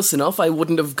 Close enough. I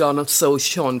wouldn't have gone so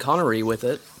Sean Connery with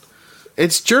it.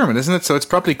 It's German, isn't it? So it's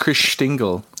probably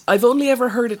Christingle. I've only ever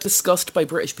heard it discussed by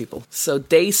British people. So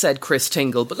they said Chris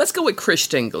Tingle, but let's go with Chris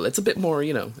Tingle. It's a bit more,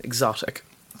 exotic.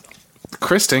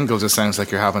 Chris Tingle just sounds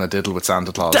like you're having a diddle with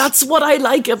Santa Claus. That's what I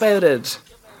like about it.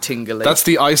 Tingling. That's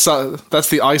the I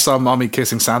saw mommy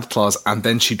kissing Santa Claus and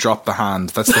then she dropped the hand.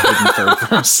 That's the hidden third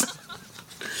verse.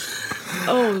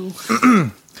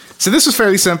 Oh. So this was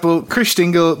fairly simple.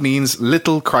 Christingle means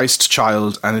little Christ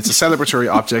child, and it's a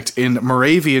celebratory object in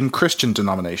Moravian Christian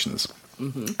denominations.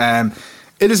 Mm-hmm.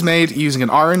 It is made using an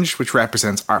orange, which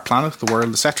represents our planet, the world,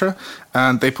 etc.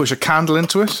 And they push a candle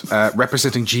into it,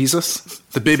 representing Jesus,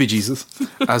 the baby Jesus,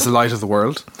 as the light of the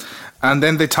world. And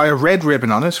then they tie a red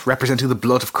ribbon on it, representing the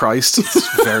blood of Christ.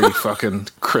 It's very fucking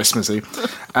Christmassy.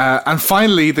 And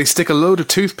finally, they stick a load of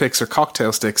toothpicks or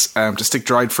cocktail sticks to stick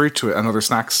dried fruit to it and other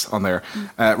snacks on there,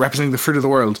 representing the fruit of the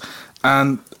world.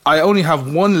 And I only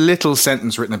have one little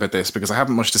sentence written about this because I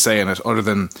haven't much to say in it other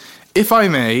than, if I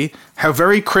may, how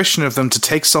very Christian of them to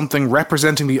take something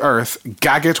representing the earth,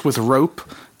 gag it with rope,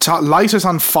 light it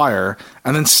on fire,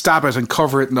 and then stab it and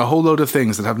cover it in a whole load of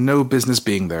things that have no business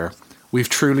being there. We've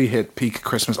truly hit peak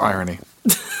Christmas irony.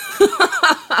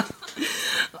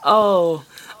 Oh,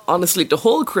 honestly, the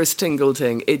whole Chris Tingle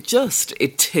thing, it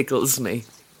tickles me.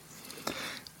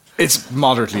 It's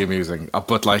moderately amusing,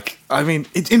 but like, I mean,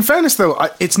 in fairness though,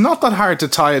 it's not that hard to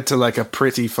tie it to like a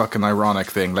pretty fucking ironic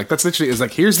thing. Like that's literally is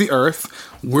like, here's the Earth,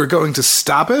 we're going to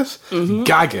stab it,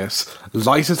 gag it,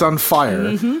 light it on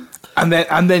fire, and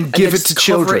then give it to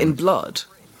children. Cover it in blood.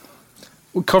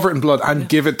 We'll cover it in blood and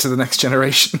give it to the next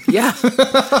generation. Yeah.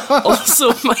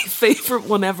 Also, my favorite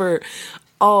one ever.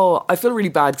 Oh, I feel really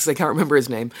bad because I can't remember his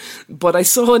name, but I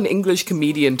saw an English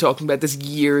comedian talking about this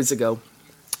years ago.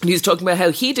 And he was talking about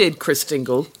how he did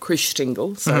Christingle,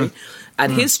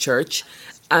 at his church,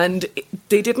 and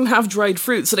they didn't have dried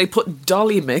fruit, so they put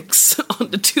dolly mix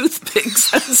on the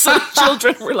toothpicks, and so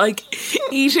children were like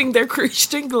eating their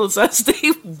Christingles as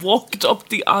they walked up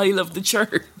the aisle of the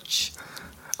church.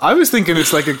 I was thinking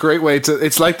it's like a great way to.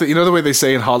 It's like the way they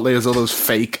say in Hot Layers all those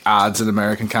fake ads in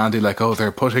American candy, like, oh,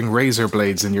 they're putting razor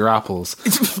blades in your apples,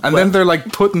 and then they're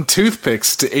like putting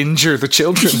toothpicks to injure the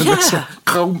children. Yeah.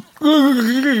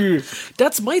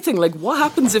 That's my thing. Like, what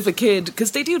happens if a kid?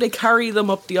 Because they carry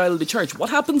them up the aisle of the church. What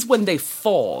happens when they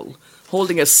fall,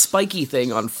 holding a spiky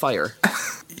thing on fire?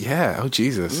 Yeah. Oh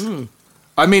Jesus.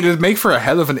 I mean, it'd make for a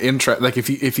hell of an interest. Like, if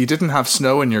you didn't have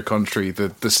snow in your country,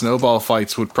 the snowball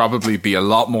fights would probably be a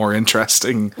lot more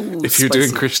interesting. If you're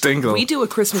doing Christingle. We do a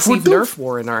Christmas Eve Nerf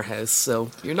war in our house, so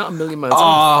you're not a million miles off.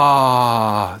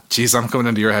 Ah, jeez, I'm coming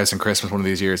into your house in Christmas one of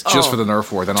these years just for the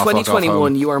Nerf war. Then I'll fuck off home.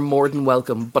 2021, you are more than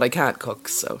welcome, but I can't cook,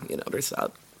 so there's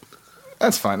that.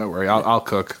 That's fine. Don't worry. I'll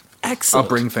cook. Excellent. I'll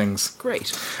bring things. Great.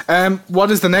 What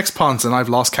is the next Ponce? And I've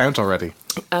lost count already.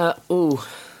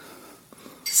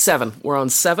 7. We're on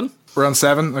 7. We're on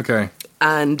 7? Okay.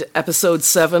 And episode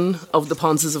 7 of the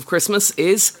Ponces of Christmas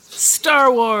is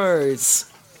Star Wars.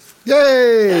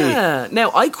 Yay! Yeah. Now,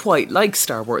 I quite like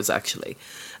Star Wars, actually.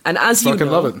 And as you know,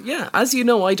 love it. Yeah, as you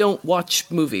know, I don't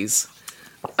watch movies.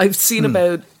 I've seen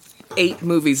about 8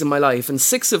 movies in my life, and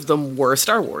 6 of them were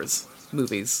Star Wars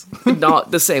movies.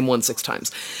 Not the same one 6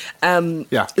 times.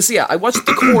 Yeah. So yeah, I watched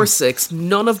the core 6,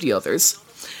 none of the others.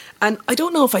 And I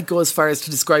don't know if I go as far as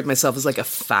to describe myself as like a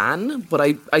fan, but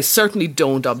I certainly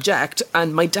don't object.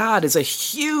 And my dad is a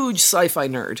huge sci-fi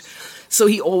nerd. So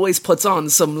he always puts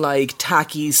on some like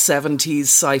tacky 70s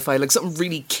sci-fi, like something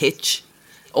really kitsch.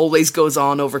 Always goes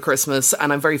on over Christmas,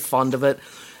 and I'm very fond of it.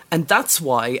 And that's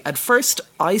why, at first,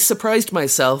 I surprised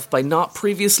myself by not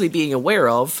previously being aware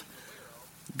of,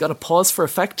 gotta pause for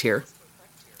effect here,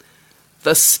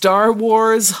 the Star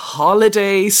Wars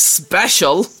Holiday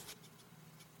Special.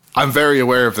 I'm very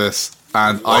aware of this,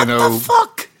 and What I know. the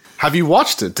fuck? Have you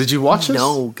watched it? Did you watch it?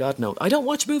 No, God, no. I don't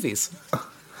watch movies.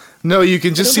 No, you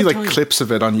can just see I don't like have time. clips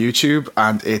of it on YouTube,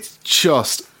 and it's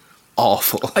just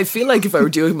awful. I feel like if I were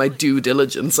doing my due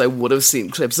diligence, I would have seen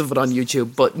clips of it on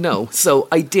YouTube, but no. So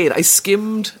I did. I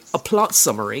skimmed a plot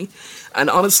summary, and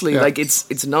honestly, like,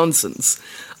 it's nonsense.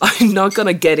 I'm not going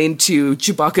to get into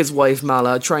Chewbacca's wife,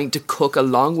 Mala, trying to cook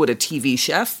along with a TV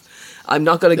chef. I'm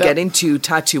not going to get into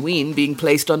Tatooine being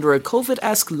placed under a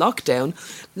COVID-esque lockdown.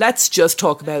 Let's just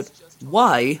talk about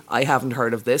why I haven't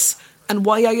heard of this, and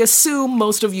why I assume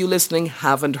most of you listening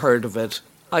haven't heard of it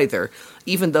either,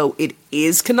 even though it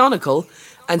is canonical,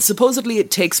 and supposedly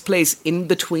it takes place in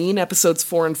between episodes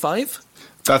 4 and 5.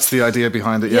 That's the idea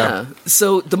behind it, yeah.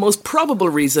 So the most probable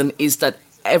reason is that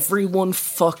everyone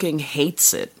fucking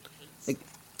hates it. Like,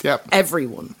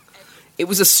 everyone. It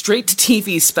was a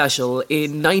straight-to-TV special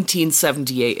in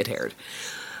 1978 it aired.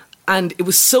 And it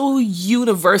was so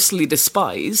universally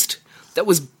despised that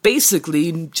was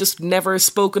basically just never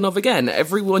spoken of again.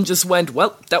 Everyone just went,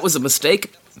 well, that was a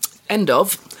mistake. End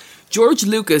of. George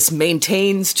Lucas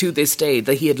maintains to this day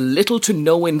that he had little to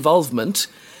no involvement,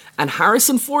 and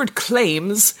Harrison Ford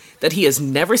claims that he has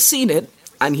never seen it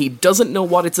and he doesn't know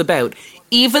what it's about,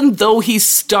 even though he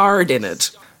starred in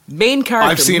it. Main character,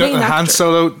 I've seen it in main actor. Han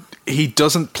Solo. He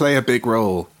doesn't play a big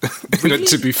role, Really?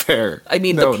 to be fair. I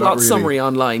mean, No, the not plot really. summary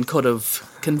online could have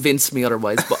convinced me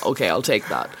otherwise, but okay, I'll take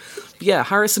that. But yeah,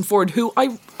 Harrison Ford, who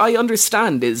I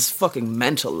understand is fucking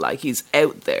mental, like, he's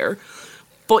out there.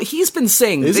 But he's been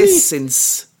saying Is this he?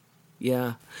 since...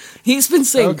 Yeah. He's been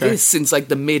saying this since, like,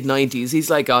 the mid-90s.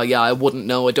 He's like, oh, yeah, I wouldn't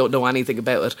know. I don't know anything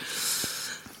about it.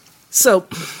 So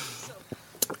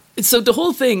the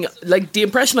whole thing, like, the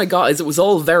impression I got is it was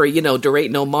all very, there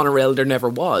ain't no monorail, there never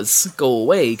was, go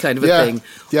away kind of a thing.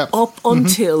 Yeah. Up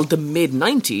until the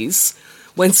mid-90s,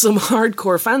 when some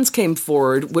hardcore fans came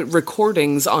forward with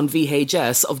recordings on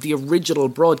VHS of the original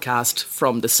broadcast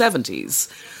from the 70s.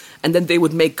 And then they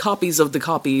would make copies of the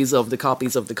copies of the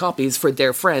copies of the copies for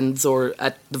their friends, or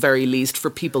at the very least for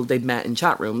people they'd met in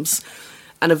chat rooms.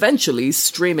 And eventually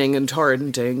streaming and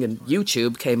torrenting and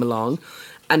YouTube came along,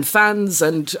 And fans,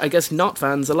 and I guess not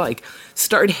fans alike,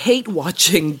 started hate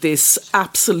watching this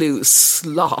absolute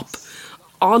slop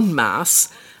en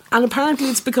masse. And apparently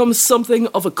it's become something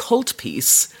of a cult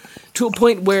piece to a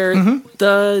point where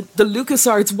the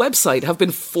LucasArts website have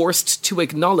been forced to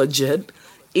acknowledge it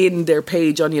in their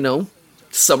page on,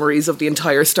 summaries of the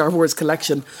entire Star Wars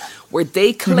collection, where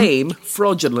they claim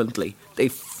fraudulently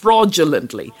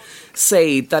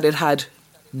say that it had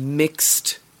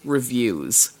mixed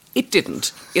reviews. It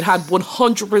didn't. It had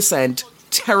 100%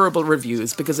 terrible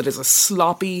reviews because it is a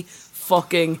sloppy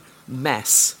fucking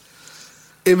mess.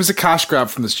 It was a cash grab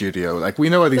from the studio. Like, we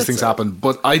know how these things happen,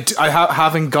 but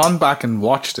having gone back and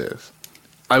watched it,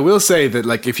 I will say that,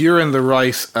 like, if you're in the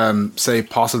right, say,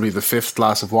 possibly the fifth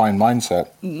glass of wine mindset,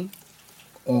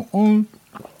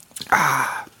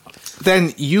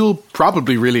 then you'll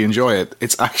probably really enjoy it.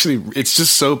 It's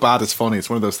just so bad it's funny. It's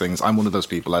one of those things. I'm one of those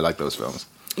people. I like those films.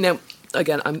 Now,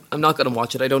 again, I'm not going to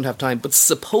watch it. I don't have time. But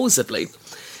supposedly,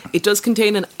 it does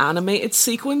contain an animated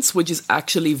sequence, which is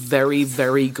actually very,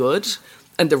 very good.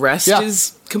 And the rest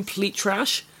is complete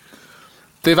trash.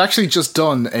 They've actually just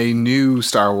done a new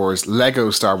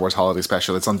Lego Star Wars holiday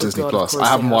special. It's on Disney Plus. I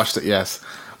haven't watched it yet.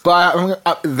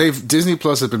 But Disney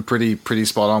Plus have been pretty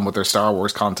spot on with their Star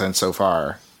Wars content so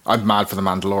far. I'm mad for The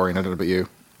Mandalorian. I don't know about you.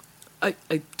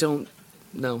 I don't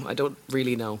know. I don't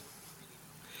really know.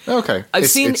 Okay. I've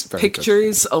seen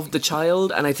pictures of the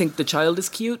child, and I think the child is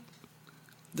cute.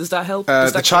 Does that help?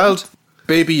 The child,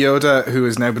 Baby Yoda, who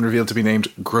has now been revealed to be named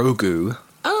Grogu,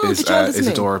 is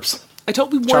adorbs. I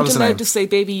thought we weren't allowed to say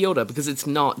Baby Yoda because it's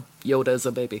not Yoda as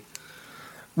a baby.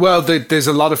 Well, there's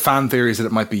a lot of fan theories that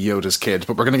it might be Yoda's kid,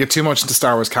 but we're going to get too much into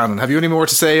Star Wars canon. Have you any more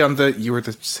to say on you were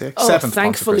the seventh? Oh,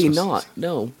 thankfully not.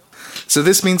 No. So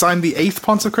this means I'm the 8th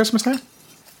Ponce of Christmas now?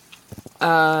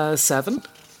 7.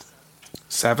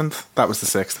 7th? That was the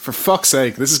 6th. For fuck's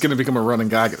sake, this is going to become a running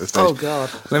gag at this stage. Oh, God.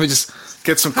 Let me just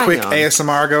get some quick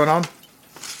ASMR going on.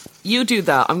 You do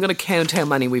that. I'm going to count how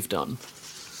many we've done.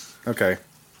 Okay.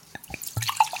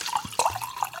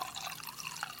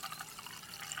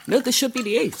 No, this should be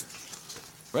the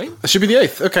 8th. Right? It should be the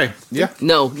 8th. Okay. Yeah.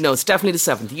 No, it's definitely the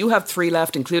 7th. You have 3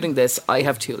 left, including this. I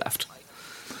have 2 left.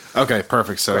 Okay,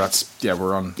 perfect. So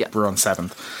we're on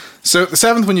 7th. So the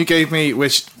 7th one you gave me,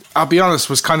 which I'll be honest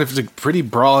was kind of pretty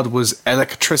broad, was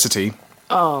electricity.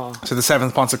 Oh. So the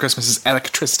 7th Ponce of Christmas is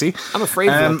electricity. I'm afraid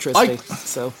of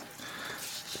electricity.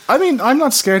 I mean, I'm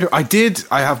not scared. I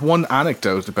have one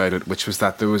anecdote about it, which was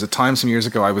that there was a time some years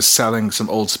ago I was selling some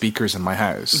old speakers in my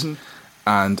house. Mm-hmm.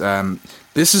 And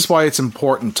this is why it's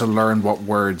important to learn what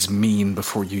words mean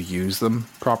before you use them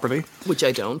properly. Which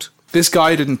I don't. This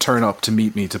guy didn't turn up to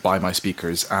meet me to buy my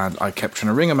speakers, and I kept trying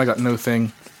to ring him. I got no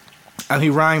thing. And he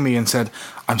rang me and said,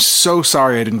 "I'm so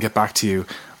sorry I didn't get back to you.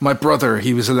 My brother,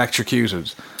 he was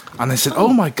electrocuted." And I said,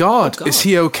 oh my God, is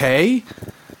he okay?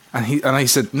 And I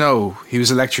said, no, he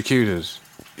was electrocuted.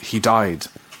 He died.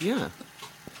 Yeah.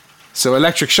 So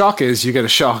electric shock is you get a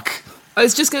shock. I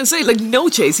was just going to say, no,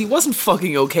 Chase, he wasn't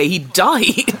fucking okay. He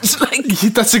died.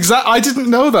 That's I didn't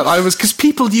know that. Because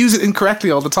people use it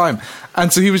incorrectly all the time.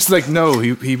 And so he was like, no,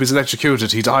 he was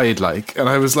electrocuted. He died, And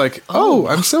I was like, oh,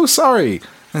 I'm so sorry.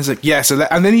 And he's like, yes.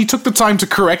 And then he took the time to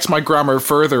correct my grammar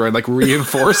further and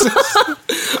reinforce it.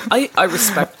 I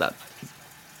respect that.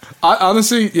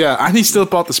 Honestly, yeah. And he still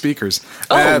bought the speakers.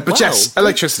 But yes,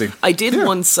 electricity. I did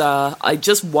once, I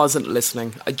just wasn't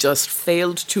listening. I just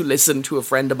failed to listen to a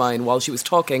friend of mine while she was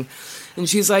talking. And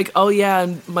she's like, oh yeah,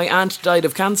 and my aunt died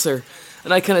of cancer.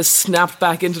 And I kind of snapped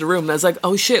back into the room and I was like,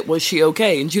 oh shit, was she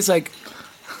okay? And she's like,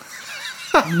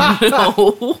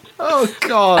 no. Oh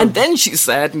God. And then she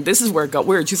said, and this is where it got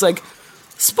weird, she's like,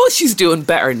 suppose she's doing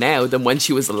better now than when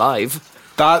she was alive.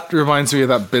 That reminds me of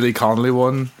that Billy Connolly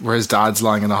one where his dad's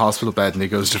lying in a hospital bed and he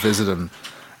goes to visit him.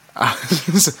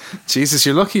 Jesus,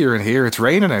 you're lucky you're in here. It's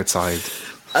raining outside.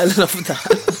 I love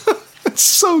that. It's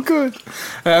so good.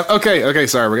 Okay,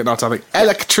 sorry, we're getting off topic.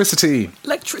 Electricity.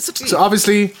 So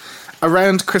obviously,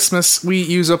 around Christmas, we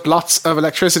use up lots of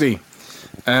electricity.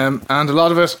 And a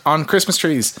lot of it on Christmas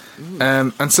trees.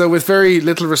 And so with very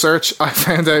little research, I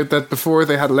found out that before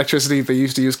they had electricity, they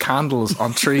used to use candles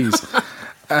on trees.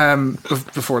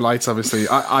 Before lights, obviously.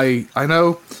 I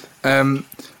know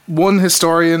one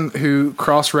historian who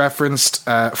cross-referenced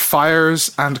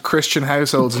fires and Christian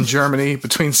households in Germany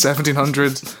between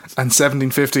 1700 and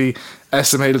 1750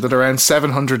 estimated that around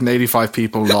 785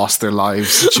 people lost their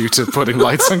lives due to putting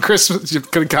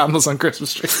putting candles on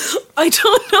Christmas trees. I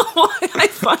don't know why I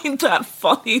find that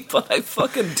funny, but I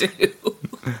fucking do.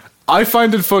 I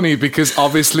find it funny because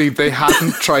obviously they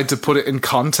hadn't tried to put it in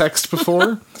context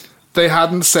before. They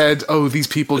hadn't said, oh, these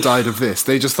people died of this.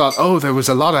 They just thought, oh, there was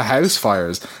a lot of house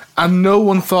fires. And no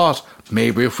one thought,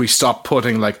 maybe if we stop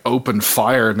putting like open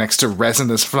fire next to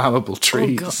resinous flammable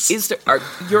trees. Oh God. Is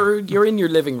there? You're in your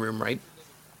living room, right?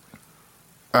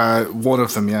 One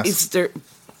of them, yes. Is there,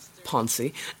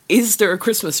 Ponzi? Is there a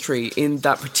Christmas tree in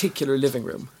that particular living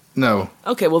room? No.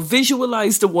 Okay, well,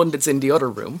 visualize the one that's in the other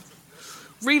room.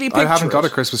 Really picture I haven't got a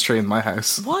it. Christmas tree in my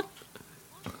house. What?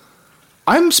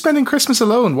 I'm spending Christmas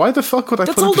alone. Why the fuck would I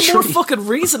That's put all up a the tree? more fucking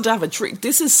reason to have a tree.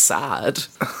 This is sad.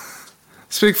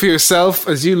 Speak for yourself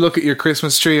as you look at your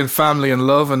Christmas tree and family and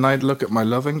love, and I look at my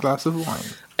loving glass of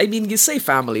wine. I mean, you say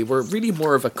family. We're really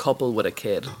more of a couple with a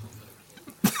kid.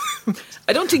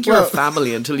 I don't think you're a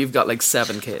family until you've got like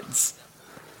 7 kids.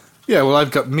 Yeah, well,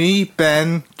 I've got me,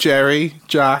 Ben, Jerry,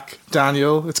 Jack,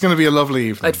 Daniel. It's going to be a lovely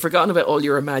evening. I'd forgotten about all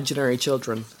your imaginary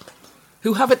children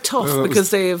who have it tough because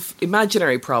they have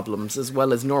imaginary problems as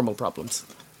well as normal problems.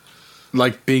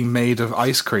 Like being made of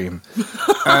ice cream.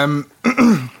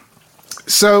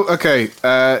 So, okay.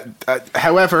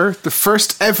 However, the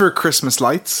first ever Christmas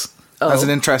lights, as an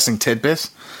interesting tidbit,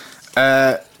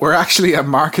 were actually a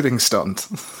marketing stunt.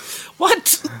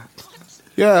 What?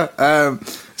 Yeah.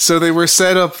 So they were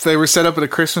set up. They were set up at a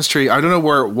Christmas tree. I don't know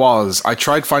where it was. I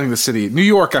tried finding the city. New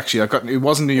York, actually. It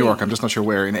wasn't New York. I'm just not sure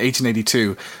where. In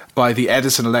 1882, by the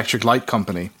Edison Electric Light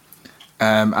Company,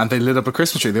 and they lit up a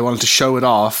Christmas tree. They wanted to show it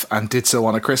off and did so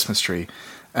on a Christmas tree.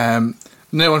 Now,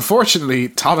 unfortunately,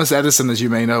 Thomas Edison, as you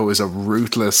may know, is a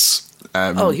ruthless.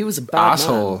 He was a bad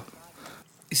asshole. Man.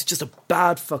 He's just a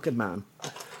bad fucking man.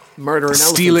 Murdering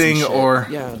Stealing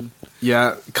elephants and shit.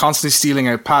 or constantly stealing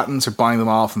out patents or buying them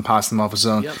off and passing them off his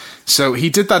own. Yep. So he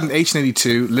did that in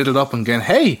 1882, lit it up and going,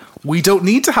 hey, we don't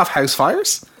need to have house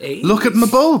fires. Hey. Look at my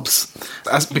bulbs.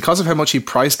 Because of how much he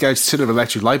price gouged sort of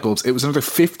electric light bulbs, it was another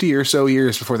 50 or so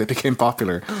years before they became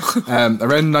popular.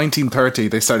 Around 1930,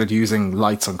 they started using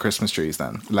lights on Christmas trees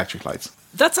then, electric lights.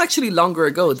 That's actually longer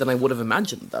ago than I would have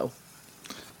imagined, though.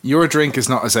 Your drink is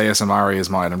not as ASMR-y as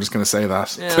mine. I'm just going to say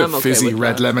that. Yeah, I'm okay Fizzy with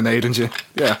red that. lemonade and you.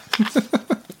 Yeah.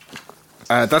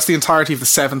 That's the entirety of the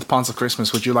 7th Ponce of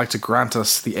Christmas. Would you like to grant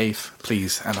us the 8th,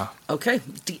 please, Emma? Okay,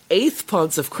 the 8th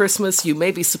Ponce of Christmas, you may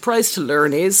be surprised to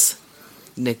learn, is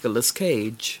Nicolas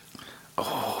Cage.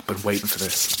 Oh, I've been waiting for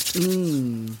this.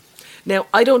 Now,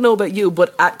 I don't know about you,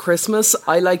 but at Christmas,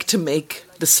 I like to make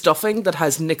the stuffing that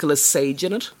has Nicolas Sage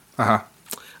in it. Uh-huh.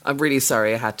 I'm really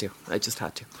sorry, I had to. I just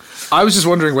had to. I was just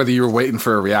wondering whether you were waiting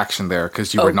for a reaction there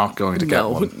because you were not going to get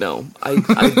one. No,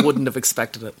 I wouldn't have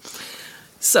expected it.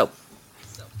 So,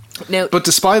 now... But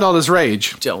despite all his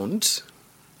rage, Don't.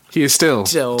 he is still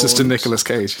just a Nicolas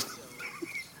Cage.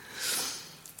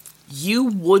 You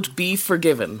would be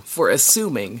forgiven for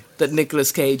assuming that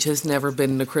Nicolas Cage has never been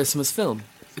in a Christmas film.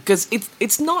 Because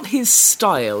it's not his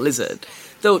style, is it?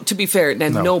 Though, to be fair, now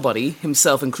No. nobody,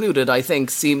 himself included, I think,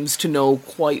 seems to know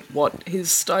quite what his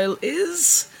style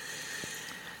is.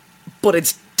 But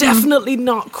it's definitely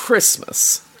not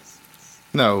Christmas.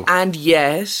 No. And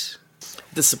yet,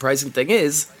 the surprising thing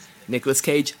is, Nicolas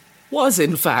Cage was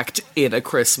in fact in a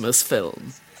Christmas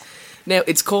film. Now,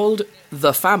 it's called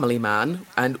The Family Man,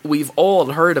 and we've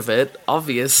all heard of it,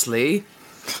 obviously.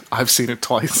 I've seen it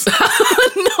twice.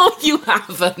 No, you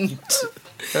haven't.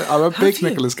 I'm a big you?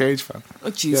 Nicolas Cage fan.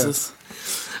 Oh, Jesus.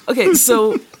 Okay,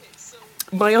 so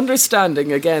my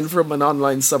understanding, again, from an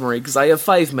online summary, because I have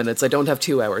 5 minutes, I don't have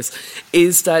 2 hours,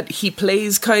 is that he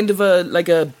plays kind of a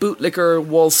bootlicker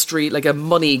Wall Street, like a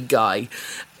money guy.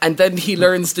 And then he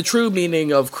learns the true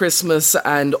meaning of Christmas,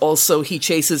 and also he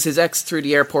chases his ex through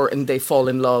the airport and they fall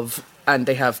in love and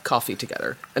they have coffee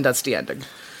together. And that's the ending.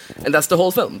 And that's the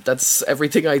whole film. That's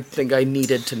everything I think I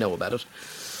needed to know about it.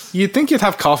 You'd think you'd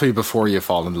have coffee before you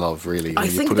fall in love, really. I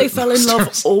think they fell in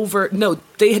love over... No,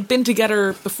 they had been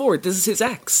together before. This is his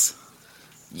ex.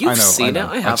 You've seen it.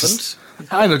 I haven't.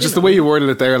 I know, just the way you worded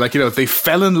it there, like, they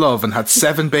fell in love and had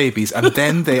 7 babies, and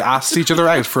then they asked each other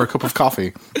out for a cup of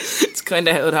coffee. It's kind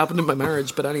of how it happened in my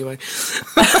marriage, but anyway.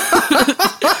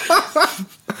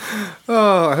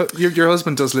 Oh, your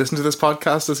husband does listen to this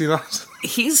podcast, does he not?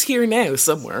 He's here now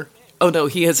somewhere. Oh no,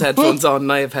 he has headphones on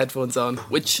and I have headphones on,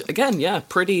 which again, yeah,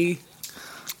 pretty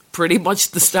much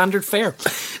the standard fare.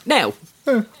 Now,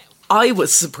 I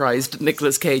was surprised that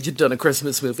Nicolas Cage had done a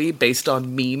Christmas movie based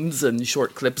on memes and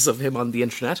short clips of him on the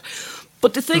internet.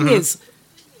 But the thing is,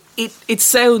 it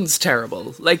sounds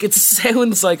terrible. Like, it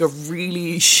sounds like a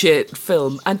really shit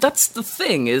film. And that's the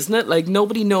thing, isn't it? Like,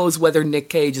 nobody knows whether Nick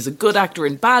Cage is a good actor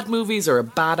in bad movies or a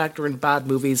bad actor in bad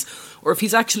movies, or if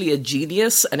he's actually a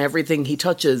genius and everything he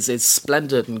touches is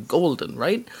splendid and golden,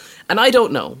 right? And I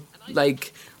don't know.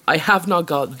 Like, I have not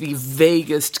got the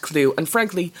vaguest clue. And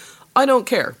frankly, I don't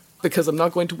care. because I'm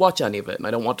not going to watch any of it and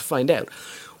I don't want to find out.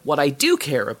 What I do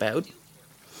care about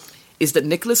is that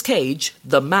Nicolas Cage,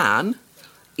 the man,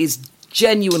 is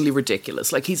genuinely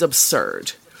ridiculous. Like, he's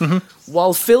absurd.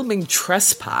 While filming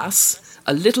Trespass,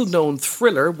 a little-known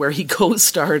thriller where he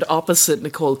co-starred opposite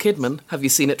Nicole Kidman. Have you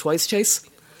seen it twice, Chase?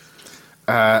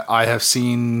 I have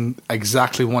seen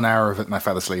exactly 1 hour of it and I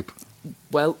fell asleep.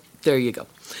 Well, there you go.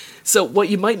 So what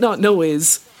you might not know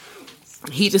is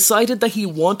he decided that he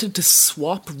wanted to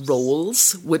swap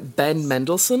roles with Ben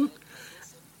Mendelsohn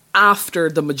after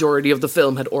the majority of the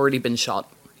film had already been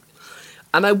shot.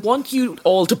 And I want you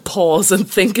all to pause and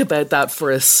think about that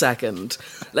for a second.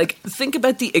 Like, think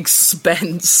about the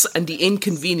expense and the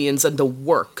inconvenience and the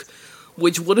work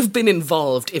which would have been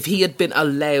involved if he had been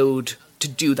allowed to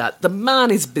do that. The man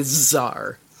is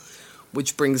bizarre.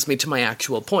 Which brings me to my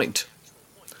actual point.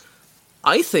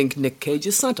 I think Nick Cage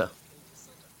is Santa.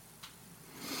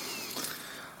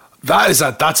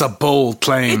 That's a bold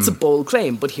claim. It's a bold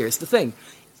claim, but here's the thing.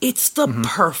 It's the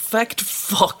perfect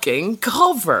fucking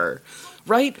cover,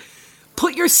 right?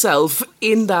 Put yourself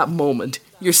in that moment.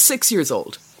 You're 6 years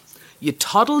old. You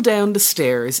toddle down the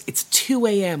stairs. It's 2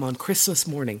 a.m. on Christmas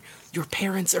morning. Your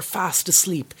parents are fast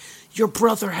asleep. Your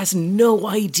brother has no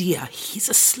idea. He's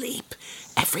asleep.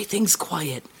 Everything's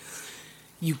quiet.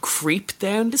 You creep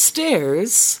down the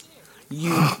stairs.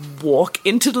 You walk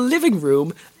into the living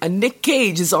room and Nick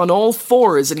Cage is on all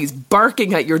fours and he's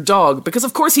barking at your dog because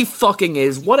of course he fucking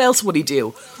is. What else would he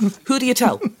do? Who do you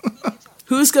tell?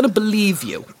 Who's going to believe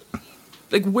you?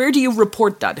 Like, where do you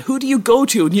report that? Who do you go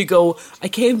to and you go, I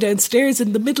came downstairs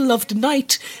in the middle of the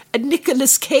night and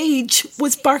Nicolas Cage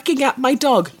was barking at my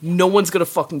dog. No one's going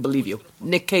to fucking believe you.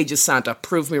 Nick Cage is Santa.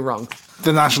 Prove me wrong.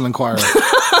 The National Enquirer.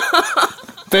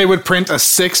 They would print a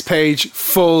 6-page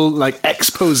full, like,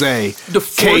 expose.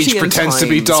 The Cage pretends to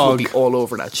be dog. Would be all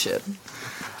over that shit.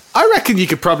 I reckon you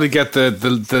could probably get the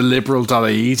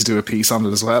liberal.ie to do a piece on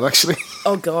it as well, actually.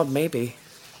 Oh, God, maybe.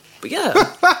 But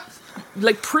yeah.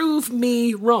 Like, prove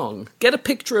me wrong. Get a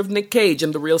picture of Nick Cage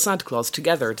and the real Santa Claus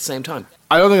together at the same time.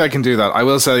 I don't think I can do that. I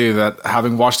will tell you that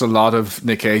having watched a lot of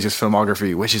Nick Cage's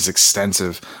filmography, which is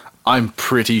extensive, I'm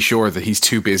pretty sure that he's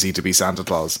too busy to be Santa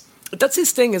Claus. That's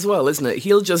his thing as well, isn't it?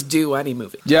 He'll just do any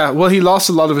movie. Yeah, well, he lost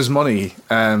a lot of his money,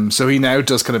 so he now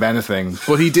does kind of anything.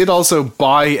 But he did also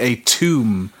buy a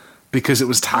tomb because it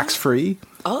was tax-free.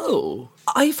 Oh,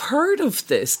 I've heard of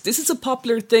this. This is a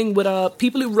popular thing with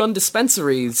people who run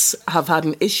dispensaries have had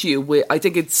an issue with. I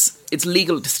think it's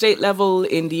legal at the state level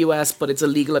in the US, but it's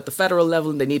illegal at the federal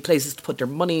level, and they need places to put their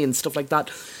money and stuff like that.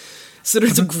 So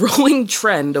there's a growing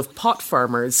trend of pot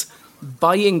farmers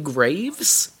buying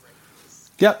graves.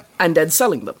 Yep. And then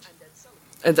selling them.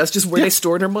 And that's just where they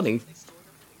store their money.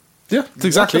 Yeah, that's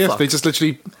exactly it. They just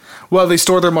literally... Well, they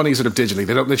store their money sort of digitally.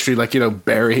 They don't literally,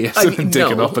 bury it and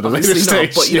dig it up at a later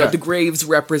stage. But, the graves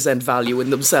represent value in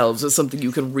themselves as something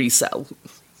you can resell.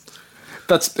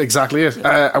 That's exactly it.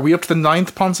 Are we up to the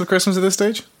 9th Ponce of Christmas at this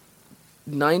stage?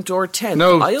 9th or 10th?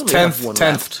 No, I only 10th, have one 10th.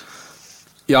 Left.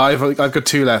 Yeah, I've got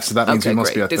 2 left, so that means we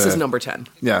must be at This is number 10.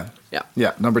 Yeah,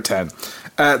 number 10.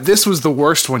 This was the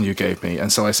worst one you gave me,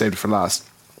 and so I saved it for last.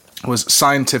 Was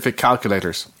scientific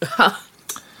calculators.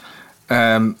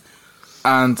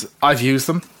 And I've used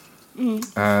them.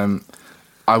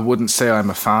 I wouldn't say I'm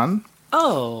a fan.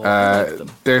 Oh, I like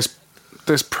them.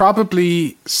 There's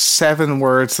probably 7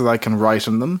 words that I can write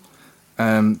on them,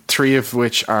 3 of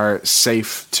which are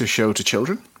safe to show to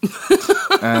children.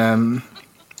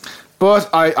 But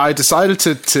I decided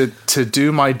to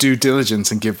do my due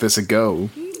diligence and give this a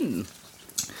go.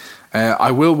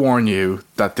 I will warn you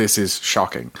that this is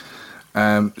shocking.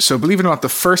 So believe it or not, the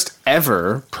first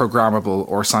ever programmable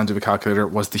or scientific calculator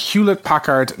was the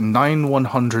Hewlett-Packard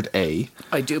 9100A.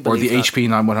 I do believe or the that. HP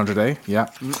 9100A,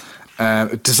 yeah.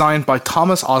 Designed by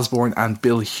Thomas Osborne and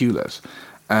Bill Hewlett.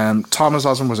 Thomas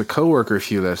Osborne was a co-worker of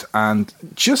Hewlett, and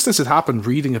just as it happened,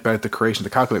 reading about the creation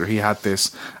of the calculator, he had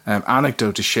this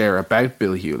anecdote to share about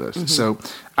Bill Hewlett. Mm-hmm. So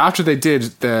after they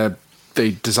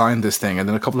designed this thing, and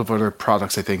then a couple of other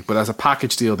products, I think, but as a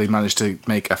package deal, they managed to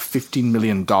make a $15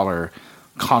 million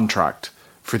contract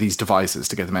for these devices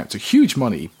to get them out. So huge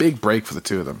money, big break for the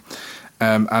two of them.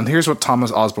 And here's what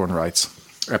Thomas Osborne writes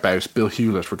about Bill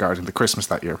Hewlett regarding the Christmas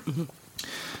that year. Mm-hmm.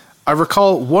 I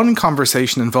recall one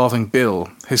conversation involving Bill,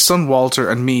 his son Walter,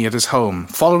 and me at his home,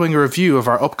 following a review of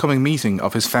our upcoming meeting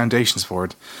of his foundations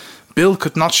board. Bill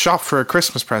could not shop for a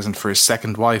Christmas present for his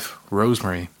second wife,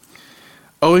 Rosemary,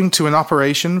 owing to an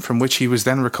operation from which he was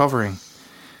then recovering.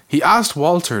 He asked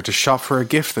Walter to shop for a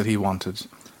gift that he wanted,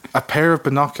 a pair of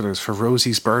binoculars for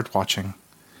Rosie's bird watching.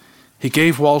 He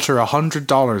gave Walter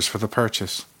 $100 for the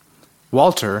purchase.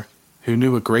 Walter, who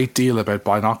knew a great deal about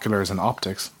binoculars and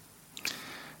optics,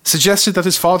 suggested that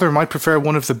his father might prefer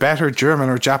one of the better German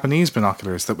or Japanese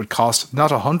binoculars that would cost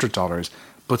not $100,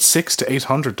 but $600 to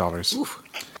 $800. Oof.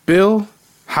 Bill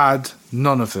had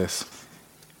none of this.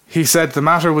 He said the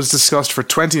matter was discussed for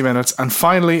 20 minutes, and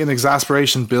finally, in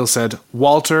exasperation, Bill said,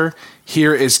 "Walter,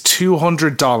 here is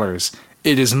 $200.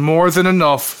 It is more than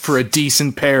enough for a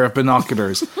decent pair of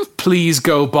binoculars. Please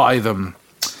go buy them."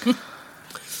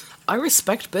 I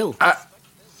respect Bill.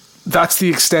 That's the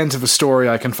extent of a story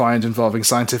I can find involving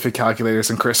scientific calculators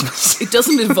and Christmas. It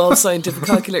doesn't involve scientific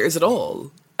calculators at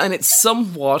all, and it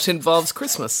somewhat involves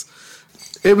Christmas.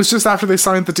 It was just after they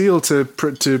signed the deal to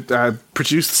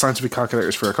produce the scientific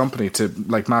calculators for a company to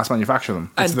like mass manufacture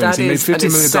them. And that is an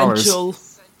essential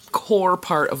core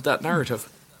part of that narrative.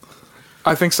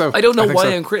 I think so. I don't know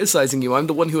why I'm criticizing you. I'm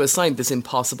the one who assigned this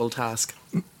impossible task.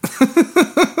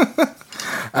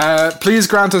 Please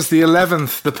grant us the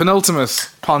 11th, the penultimate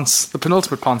ponce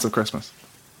of Christmas.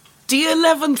 The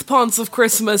 11th ponce of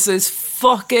Christmas is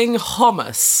fucking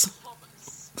hummus.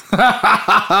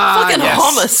 Fucking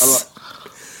hummus.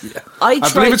 Yeah. I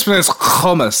believe it's pronounced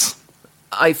hummus.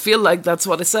 I feel like that's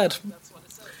what I said.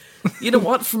 You know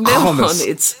what? From now on,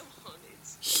 it's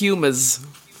humus.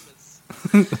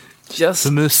 Just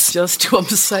to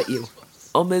upset you.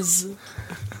 Hummus.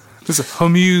 There's a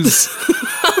hummus.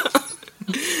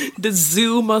 The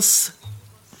zoomus.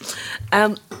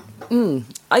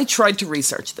 I tried to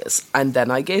research this, and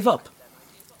then I gave up.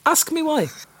 Ask me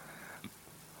why.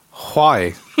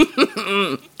 Why?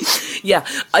 Yeah,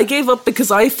 I gave up because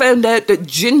I found out that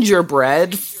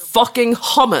gingerbread fucking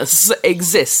hummus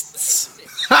exists.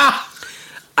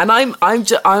 And I'm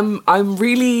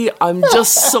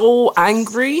just so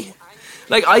angry.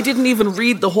 Like, I didn't even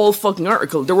read the whole fucking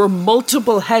article. There were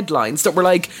multiple headlines that were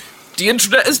like, the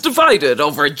internet is divided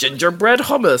over gingerbread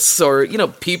hummus, or, you know,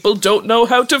 people don't know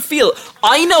how to feel.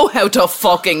 I know how to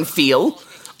fucking feel.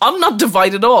 I'm not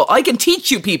divided at all. I can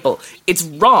teach you people. It's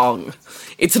wrong.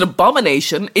 It's an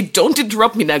abomination. Don't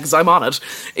interrupt me now because I'm on it.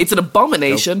 It's an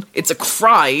abomination. Nope. It's a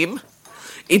crime.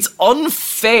 It's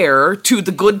unfair to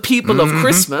the good people of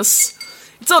Christmas.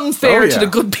 It's unfair to the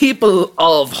good people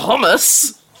of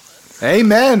hummus.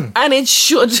 Amen. And it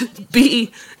should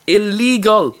be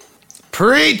illegal.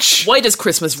 Preach. Why does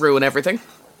Christmas ruin everything?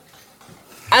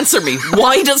 Answer me.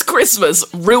 Why does Christmas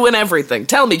ruin everything?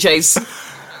 Tell me, Chase.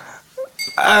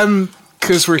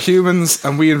 Because we're humans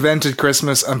and we invented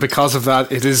Christmas, and because of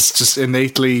that, it is just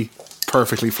innately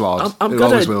perfectly flawed.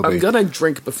 Always will be. I'm gonna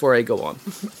drink before I go on.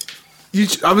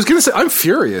 I was gonna say, I'm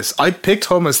furious. I picked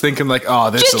hummus thinking like,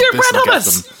 this will get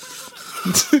them.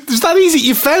 It's that easy.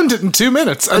 You found it in 2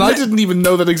 minutes, and I didn't even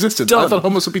know that existed. Done. I thought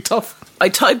hummus would be tough. I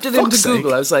typed it into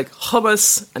Google. I was like,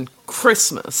 hummus and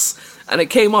Christmas, and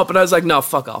it came up, and I was like, no,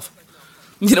 fuck off.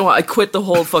 You know what? I quit the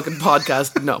whole fucking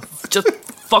podcast. No, just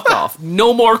fuck off.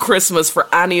 No more Christmas for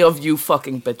any of you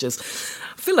fucking bitches.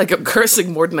 I feel like I'm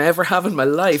cursing more than I ever have in my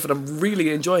life, and I'm really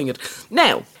enjoying it.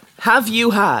 Now, have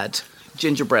you had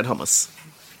gingerbread hummus?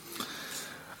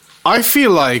 I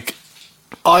feel like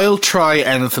I'll try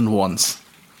anything once.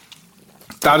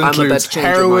 That includes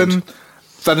heroin.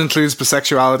 That includes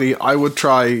bisexuality. I would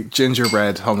try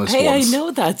gingerbread hummus once. Hey, I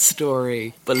know that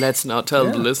story, but let's not tell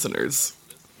the listeners.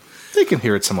 They can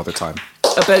hear it some other time.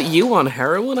 About you on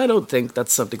heroin? I don't think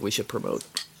that's something we should promote.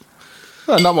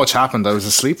 Well, not much happened. I was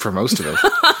asleep for most of it.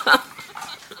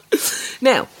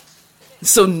 Now,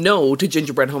 so no to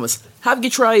gingerbread hummus. Have you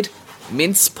tried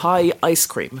mince pie ice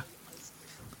cream?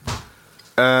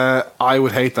 I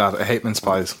would hate that. I hate mince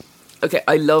pies. Okay,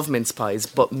 I love mince pies,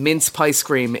 but mince pie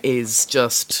cream is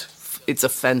just... It's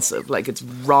offensive. Like, it's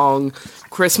wrong.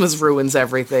 Christmas ruins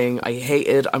everything. I hate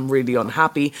it. I'm really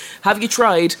unhappy. Have you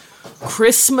tried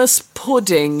Christmas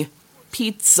pudding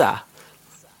pizza?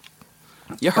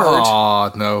 You heard?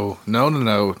 Oh, no.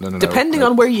 Depending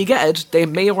on where you get it, they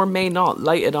may or may not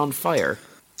light it on fire.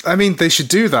 I mean, they should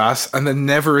do that and then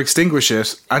never extinguish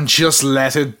it and just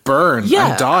let it burn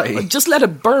and die. Just let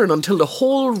it burn until the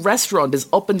whole restaurant is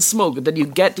up in smoke, and then you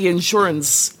get the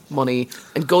insurance money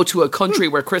and go to a country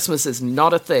where Christmas is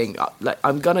not a thing. Like,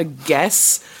 I'm gonna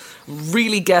guess,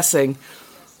 really guessing,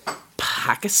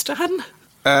 Pakistan?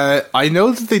 I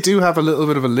know that they do have a little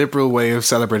bit of a liberal way of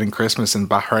celebrating Christmas in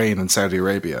Bahrain and Saudi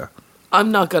Arabia.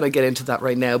 I'm not gonna get into that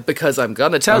right now because I'm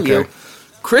gonna tell you.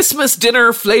 Christmas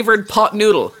dinner flavoured pot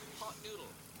noodle.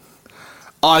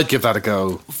 I'd give that a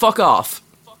go. Fuck off.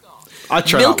 I'd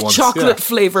try Milk that once. chocolate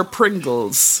flavour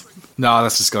Pringles. No,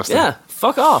 that's disgusting. Yeah,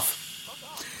 fuck off.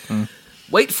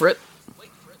 Wait for it.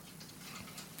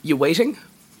 You waiting?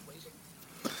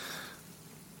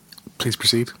 Please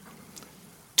proceed.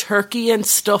 Turkey and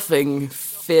stuffing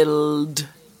filled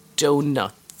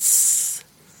donuts.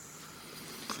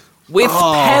 With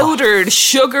powdered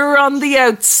sugar on the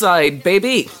outside,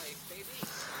 baby.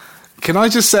 Can I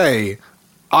just say,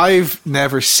 I've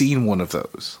never seen one of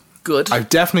those. Good. I've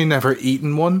definitely never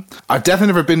eaten one. I've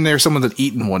definitely never been near someone that's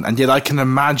eaten one, and yet I can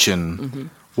imagine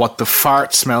what the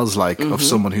fart smells like of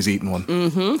someone who's eaten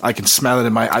one. I can smell it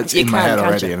in my head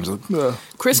already. And I'm just like,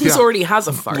 Christmas already has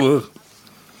a fart.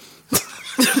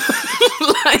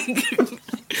 Like,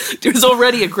 there's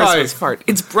already a Christmas fart.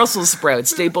 It's Brussels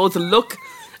sprouts. They both look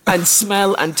and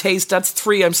smell and taste. That's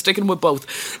 3. I'm sticking with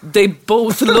both. They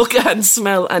both look and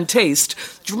smell and taste.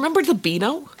 Do you remember the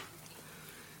Beano?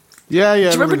 Yeah. Do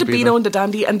you remember the Beano and the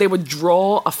Dandy? And they would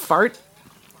draw a fart.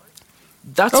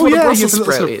 That's what a Brussels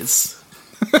sprout is.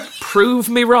 Prove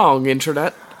me wrong,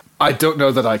 internet. I don't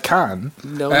know that I can.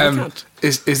 No, I can't.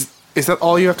 Is that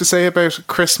all you have to say about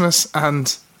Christmas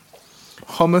and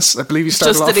hummus? I believe you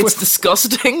started Just off that with. it's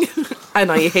disgusting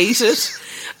and I hate it.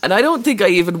 And I don't think I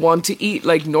even want to eat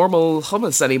like normal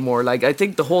hummus anymore. Like, I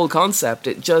think the whole concept,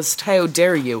 it just, how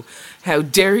dare you? How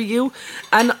dare you?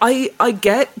 And I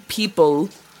get people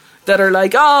that are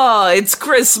like, it's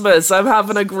Christmas, I'm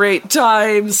having a great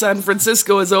time, San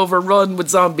Francisco is overrun with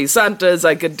zombie Santas,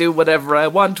 I can do whatever I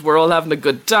want, we're all having a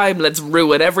good time, let's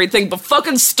ruin everything, but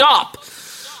fucking stop!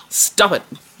 Stop it.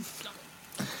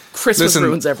 Christmas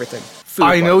ruins everything.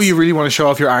 I know you really want to show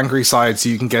off your angry side so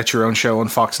you can get your own show on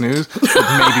Fox News, but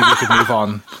maybe we could move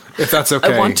on, if that's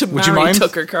okay. I want to Would you marry mind?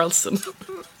 Tucker Carlson.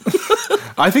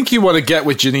 I think you want to get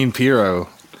with Janine Pirro.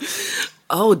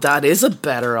 Oh, that is a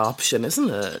better option, isn't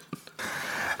it?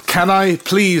 Can I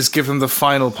please give them the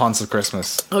final Ponce of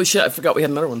Christmas? Oh shit, I forgot we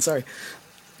had another one, sorry.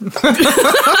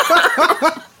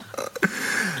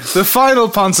 The final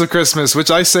Ponce of Christmas,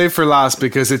 which I save for last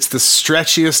because it's the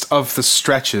stretchiest of the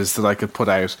stretches that I could put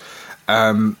out,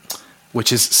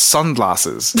 which is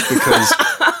sunglasses. Because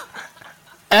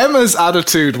Emma's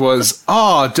attitude was,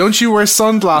 don't you wear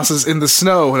sunglasses in the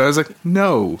snow? And I was like,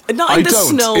 no, Not I in the don't.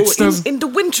 snow, It's in the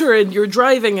winter and you're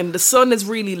driving and the sun is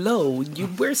really low, you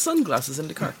wear sunglasses in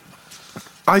the car.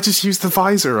 I just use the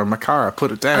visor on my car. I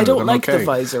put it down. I don't and I'm like okay. the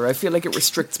visor. I feel like it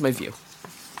restricts my view.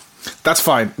 That's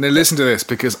fine. Now listen to this,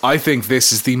 because I think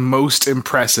this is the most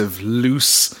impressive,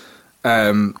 loose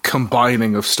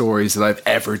combining of stories that I've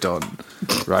ever done.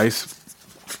 Right?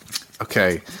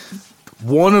 Okay.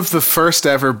 One of the first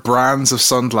ever brands of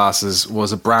sunglasses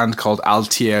was a brand called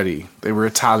Altieri. They were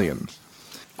Italian.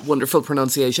 Wonderful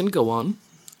pronunciation. Go on.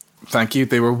 Thank you.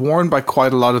 They were worn by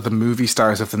quite a lot of the movie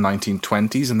stars of the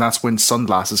 1920s, and that's when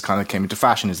sunglasses kind of came into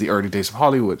fashion, is the early days of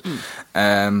Hollywood.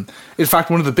 In fact,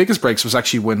 one of the biggest breaks was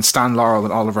actually when Stan Laurel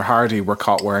and Oliver Hardy were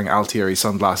caught wearing Altieri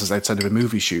sunglasses outside of a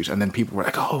movie shoot, and then people were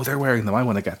like, they're wearing them, I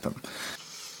want to get them.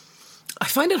 I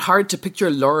find it hard to picture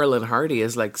Laurel and Hardy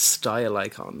as like style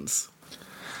icons.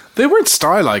 They weren't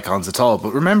style icons at all,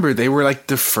 but remember, they were like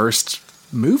the first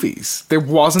movies. There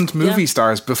wasn't movie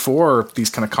stars before these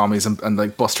kind of comedies and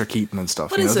like Buster Keaton and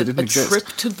stuff. What is They it? didn't A exist. trip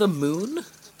to the moon?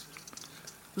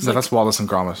 No, that's Wallace and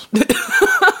Gromit.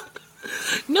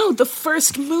 No, the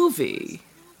first movie.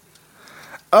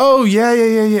 Oh, yeah.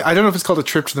 I don't know if it's called A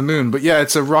Trip to the Moon, but yeah,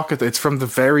 it's a rocket. It's from the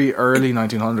very early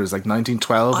 1900s, like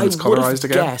 1912, and it's I would have colorized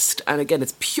again. guessed, and again,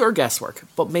 it's pure guesswork,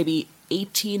 but maybe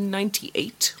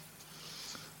 1898?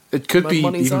 It could My be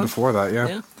money's even on. before that,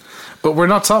 yeah. But we're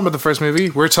not talking about the first movie.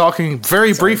 We're talking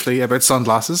very briefly about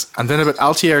sunglasses, and then about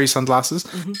Altieri sunglasses.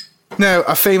 Now,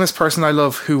 a famous person I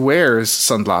love who wears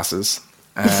sunglasses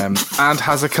and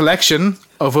has a collection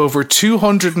of over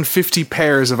 250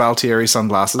 pairs of Altieri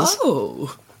sunglasses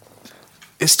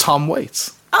is Tom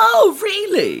Waits. Oh,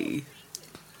 really?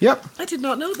 Yep. I did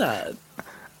not know that.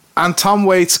 And Tom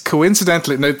Waits,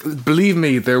 coincidentally, now believe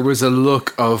me, there was a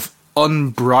look of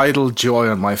unbridled joy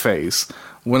on my face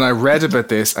when I read about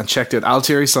this and checked out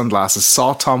Altieri sunglasses,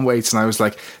 saw Tom Waits, and I was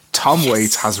like, Tom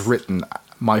Waits has written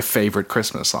my favourite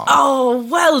Christmas song. Oh,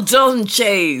 well done,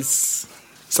 Chase.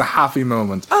 It's a happy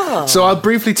moment. So I'll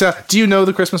briefly tell, do you know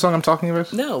the Christmas song I'm talking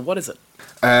about? No, what is it?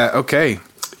 Okay.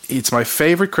 It's my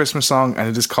favourite Christmas song, and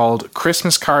it is called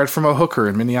Christmas Card from a Hooker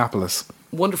in Minneapolis.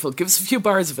 Wonderful. Give us a few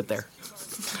bars of it there.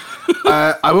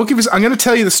 I won't give you, I'm going to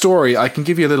tell you the story. I can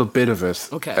give you a little bit of it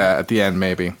at the end,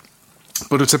 maybe.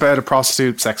 But it's about a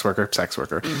prostitute, sex worker,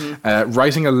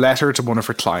 writing a letter to one of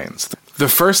her clients. The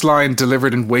first line,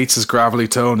 delivered in Waits' gravelly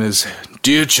tone, is,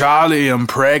 "Dear Charlie, I'm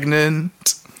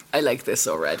pregnant. I like this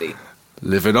already.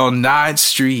 Living on 9th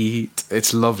Street."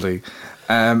 It's lovely.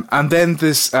 And then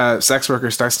this sex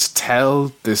worker starts to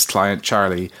tell this client,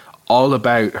 Charlie, all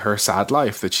about her sad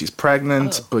life, that she's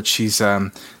pregnant, but she's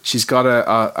got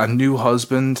a new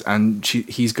husband, and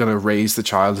he's going to raise the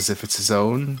child as if it's his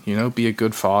own, be a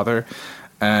good father.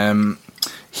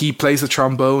 He plays the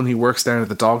trombone, he works down at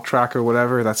the dog track or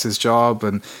whatever, that's his job,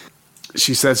 and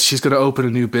she says she's going to open a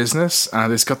new business,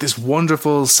 and it's got this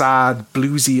wonderful, sad,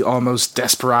 bluesy, almost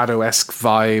Desperado-esque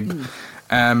vibe.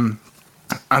 And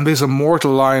there's a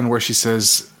mortal line where she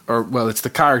says, it's the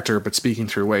character, but speaking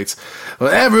through Waits. Well,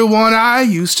 everyone I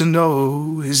used to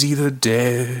know is either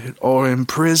dead or in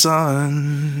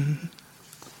prison.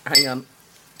 Hang on.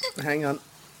 I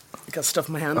got stuff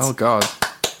in my hands. Oh, God.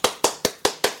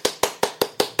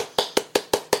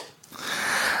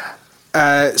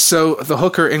 So the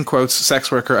hooker, in quotes,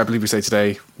 sex worker, I believe we say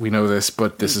today, we know this,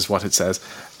 but this is what it says,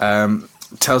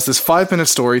 tells this 5-minute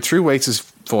story through Waits'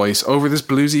 voice over this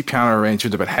bluesy piano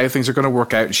arrangement about how things are going to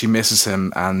work out, and she misses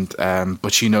him, and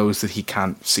but she knows that he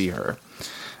can't see her.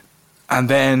 And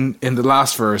then in the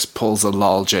last verse pulls a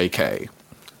lol JK.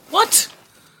 What?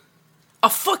 Oh,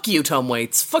 fuck you, Tom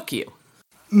Waits. Fuck you.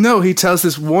 No, he tells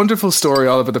this wonderful story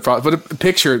all about the but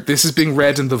picture, this is being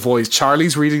read in the voice.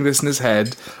 Charlie's reading this in his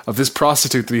head of this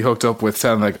prostitute that he hooked up with,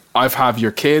 telling like, I've had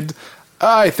your kid.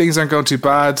 Things aren't going too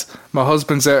bad. My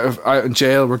husband's out in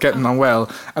jail. We're getting on well.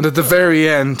 And at the very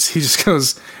end, he just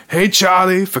goes, hey,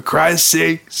 Charlie, for Christ's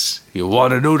sakes, you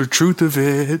want to know the truth of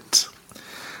it?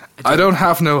 I don't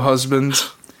have no husband.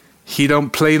 He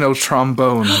don't play no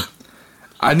trombone.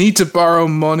 I need to borrow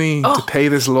money to pay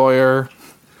this lawyer.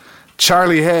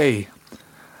 Charlie, hey,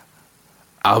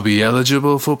 I'll be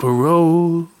eligible for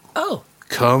parole. Oh.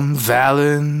 Come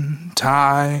Valentine's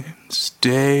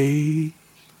Day.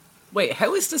 Wait,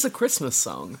 how is this a Christmas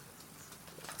song?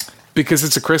 Because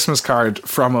it's a Christmas card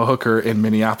from a hooker in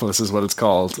Minneapolis is what it's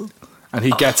called. And he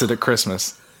gets it at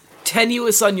Christmas.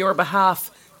 Tenuous on your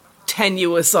behalf,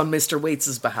 tenuous on Mr.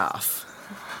 Waits' behalf.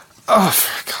 Oh,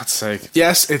 for God's sake.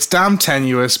 Yes, it's damn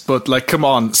tenuous, but like, come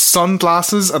on,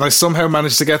 sunglasses, and I somehow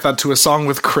managed to get that to a song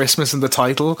with Christmas in the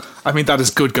title. I mean, that is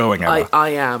good going, Emma.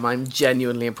 I'm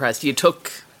genuinely impressed. You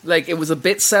took, it was a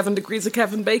bit 7 Degrees of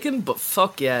Kevin Bacon, but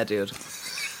fuck yeah, dude.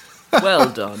 Well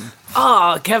done.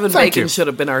 Kevin Bacon should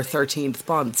have been our 13th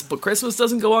Ponce, but Christmas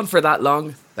doesn't go on for that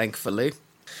long, thankfully.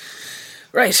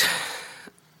 Right.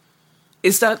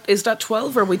 Is that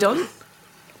 12? Are we done?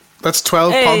 That's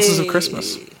 12 Ponces of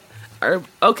Christmas.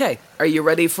 Okay. Are you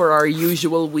ready for our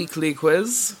usual weekly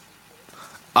quiz?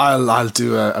 I'll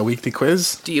do a weekly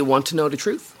quiz. Do you want to know the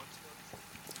truth?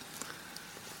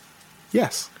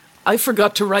 Yes. I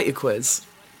forgot to write a quiz.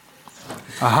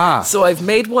 Aha. So I've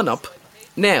made one up.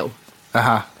 Now.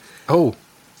 Aha. Oh.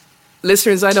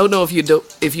 Listeners, I don't know if you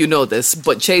know this,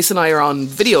 but Chase and I are on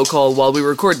video call while we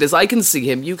record this. I can see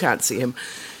him. You can't see him.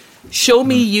 Show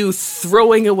me you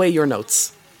throwing away your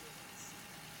notes.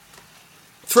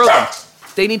 Throw them.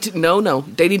 They need to... No.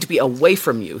 They need to be away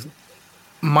from you.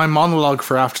 My monologue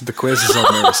for after the quiz is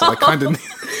on there, so I kind of...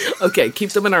 Okay,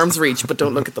 keep them in arm's reach, but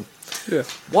don't look at them. Yeah.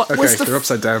 They're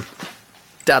upside down.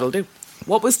 That'll do.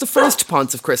 What was the first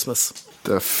Ponce of Christmas?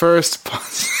 The first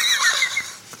Ponce...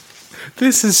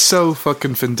 This is so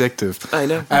fucking vindictive. I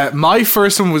know. My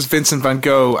first one was Vincent van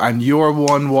Gogh, and your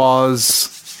one was...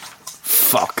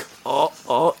 Fuck.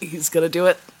 Oh, he's gonna do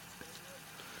it.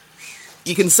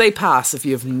 You can say pass if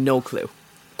you have no clue.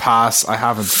 Pass, I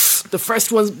haven't. The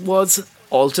first one was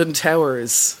Alton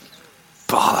Towers.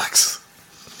 Bollocks.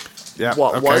 Yeah.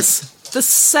 What was the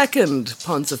second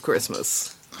Ponce of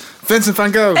Christmas? Vincent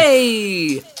van Gogh.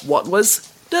 Hey! What was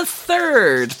the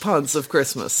third Ponce of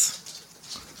Christmas?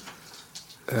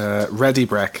 Ready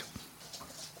Breck.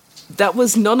 That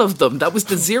was none of them. That was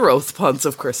the 0th Ponce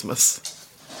of Christmas.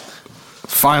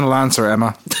 Final answer,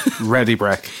 Emma. Ready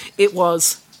Breck. It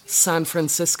was San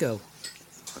Francisco.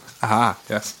 Aha,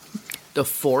 yes. The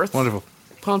 4th Wonderful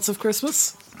Ponce of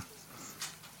Christmas.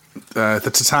 The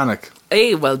Titanic.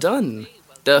 Hey, well done.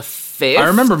 The 5th. I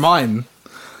remember mine.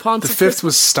 Ponce the 5th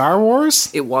was Star Wars?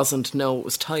 It wasn't. No, it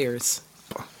was tires.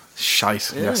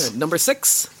 Shite, Yeah. yes. Number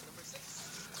 6.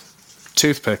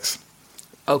 Toothpicks.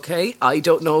 Okay, I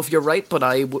don't know if you're right, but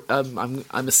I'm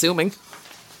assuming.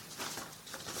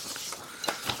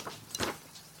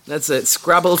 That's it.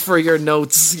 Scrabble for your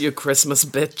notes, you Christmas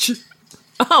bitch.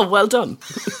 Oh, well done.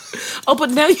 Oh, but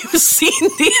now you've seen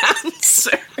the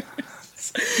answer.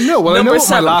 No, well, Number I know what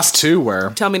 7. my last two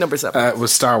were. Tell me number 7.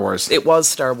 Was Star Wars. It was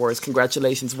Star Wars.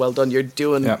 Congratulations. Well done. You're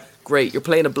doing great. You're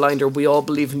playing a blinder. We all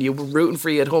believe in you. We're rooting for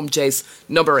you at home, Chase.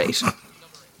 Number 8.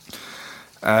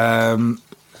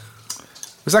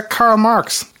 Was that Karl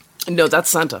Marx? No, that's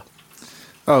Santa.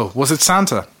 Oh, was it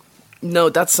Santa? No,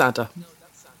 that's Santa.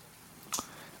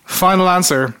 Final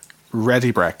answer.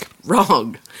 Ready Breck.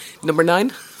 Wrong. Number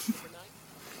 9?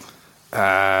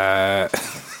 Why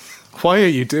are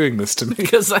you doing this to me?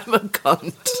 Because I'm a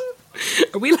cunt.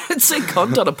 Are we allowed to say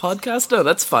cunt on a podcast? No,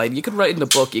 that's fine. You can write in a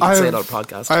book. You can say it on a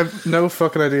podcast. I have no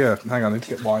fucking idea. Hang on, I need to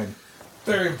get wine.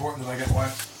 Very important that I get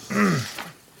wine.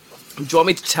 Do you want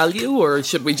me to tell you, or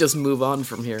should we just move on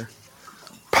from here?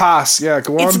 Pass. Yeah,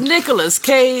 go on. It's Nicolas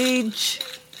Cage.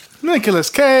 Nicolas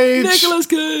Cage. Nicolas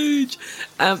Cage.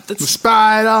 That's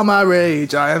Despite all my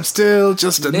rage, I am still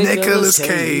just a Nicolas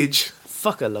Cage.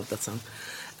 Fuck, I love that song.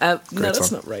 No, that's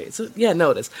song. not right. Yeah,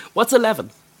 no, it is. What's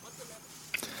 11?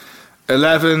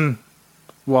 11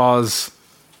 was...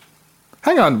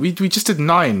 Hang on, we just did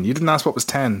 9. You didn't ask what was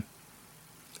 10.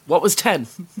 What was 10?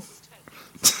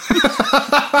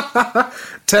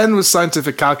 10 was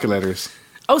scientific calculators.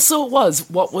 Oh, so it was.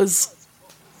 What was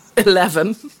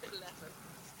 11?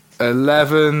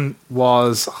 11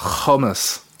 was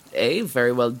hummus.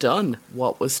 Very well done.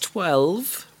 What was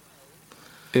 12?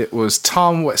 It was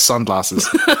Tom with sunglasses.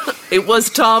 It was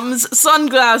Tom's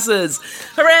sunglasses.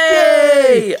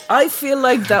 Hooray! Yay! I feel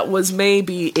like that was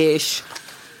maybe-ish.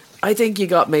 I think you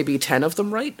got maybe 10 of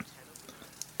them right.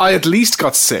 I at least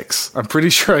got 6. I'm pretty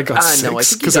sure I got 6 No, I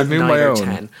think you because got I knew 9 my or own.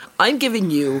 10. I'm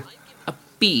giving you a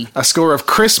B. A score of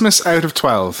Christmas out of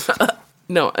 12.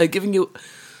 No, I'm giving you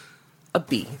a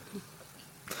B.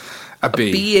 A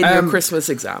B. B in your Christmas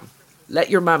exam. Let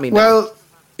your mammy know. Well,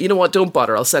 you know what? Don't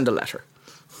bother. I'll send a letter.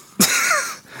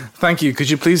 thank you. Could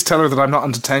you please tell her that I'm not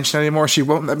on detention anymore? She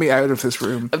won't let me out of this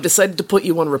room. I've decided to put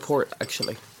you on report,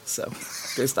 actually. So,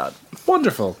 there's that.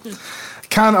 Wonderful.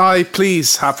 Can I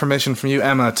please have permission from you,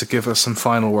 Emma, to give us some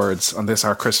final words on this,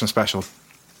 our Christmas special?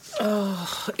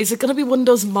 Is it going to be one of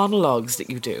those monologues that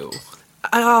you do?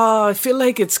 I feel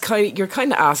like you're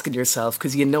kind of asking yourself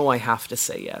because you know I have to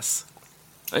say yes.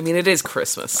 I mean, it is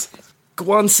Christmas.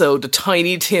 Go on, so the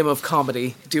Tiny Tim of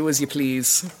comedy. Do as you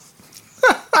please.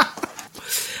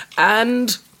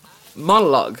 And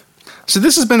monologue. So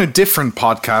this has been a different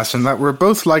podcast in that we're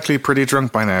both likely pretty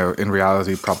drunk by now. In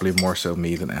reality, probably more so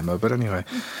me than Emma, but anyway.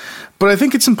 But I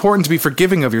think it's important to be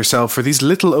forgiving of yourself for these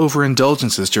little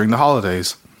overindulgences during the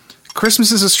holidays.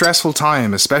 Christmas is a stressful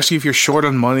time, especially if you're short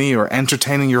on money or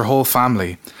entertaining your whole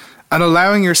family. And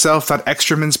allowing yourself that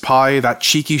extra mince pie, that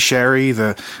cheeky sherry,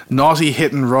 the naughty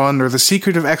hit and run, or the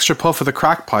secretive extra puff of the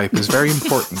crack pipe is very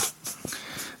important.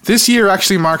 This year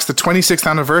actually marks the 26th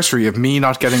anniversary of me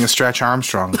not getting a Stretch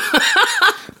Armstrong.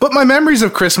 But my memories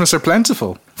of Christmas are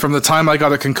plentiful. From the time I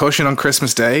got a concussion on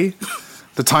Christmas Day,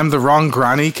 the time the wrong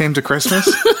granny came to Christmas,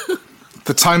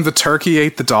 the time the turkey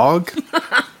ate the dog,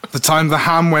 the time the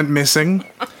ham went missing,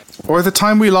 or the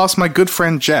time we lost my good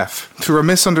friend Jeff through a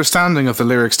misunderstanding of the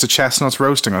lyrics to Chestnuts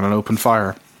Roasting on an Open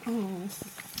Fire.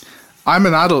 I'm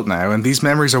an adult now, and these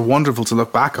memories are wonderful to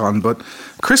look back on, but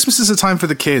Christmas is a time for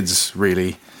the kids,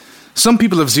 really. Some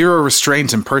people have zero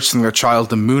restraint in purchasing their child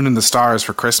the moon and the stars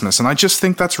for Christmas, and I just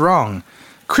think that's wrong.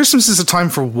 Christmas is a time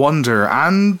for wonder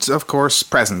and, of course,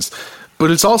 presents, but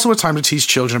it's also a time to teach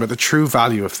children about the true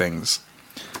value of things.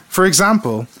 For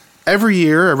example, every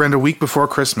year, around a week before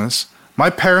Christmas, my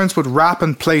parents would wrap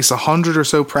and place 100 or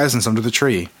so presents under the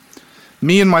tree.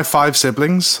 Me and my 5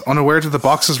 siblings, unaware that the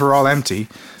boxes were all empty,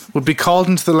 would be called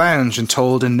into the lounge and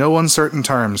told in no uncertain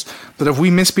terms that if we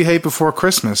misbehaved before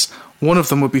Christmas, one of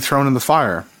them would be thrown in the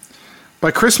fire.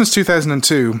 By Christmas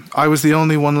 2002, I was the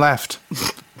only one left.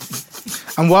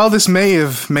 And while this may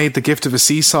have made the gift of a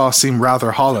seesaw seem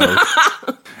rather hollow,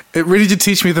 it really did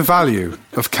teach me the value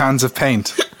of cans of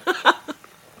paint.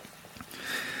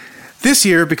 This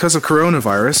year, because of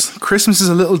coronavirus, Christmas is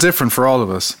a little different for all of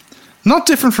us. Not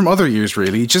different from other years,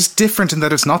 really, just different in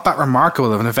that it's not that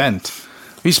remarkable of an event.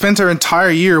 We spent our entire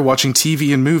year watching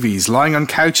TV and movies, lying on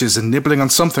couches and nibbling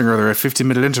on something or other at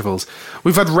 50-minute intervals.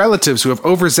 We've had relatives who have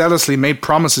overzealously made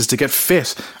promises to get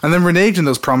fit and then reneged on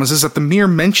those promises at the mere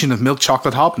mention of milk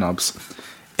chocolate hobnobs.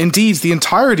 Indeed, the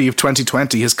entirety of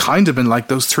 2020 has kind of been like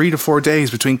those 3 to 4 days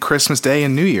between Christmas Day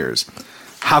and New Year's.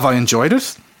 Have I enjoyed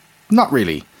it? Not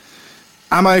really.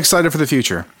 Am I excited for the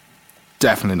future?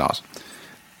 Definitely not.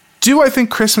 Do I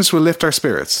think Christmas will lift our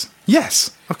spirits?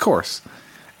 Yes, of course.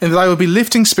 And that I will be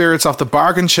lifting spirits off the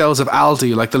bargain shelves of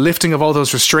Aldi like the lifting of all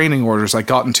those restraining orders I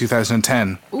got in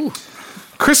 2010. Ooh.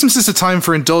 Christmas is a time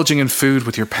for indulging in food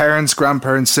with your parents,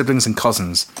 grandparents, siblings and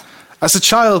cousins. As a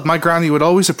child, my granny would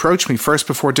always approach me first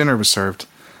before dinner was served.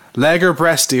 "Leg or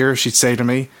breast, dear," she'd say to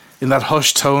me, in that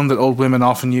hushed tone that old women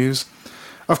often use.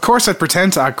 Of course I'd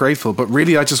pretend to act grateful, but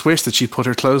really I just wished that she'd put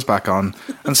her clothes back on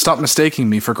and stop mistaking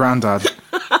me for Grandad.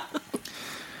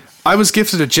 I was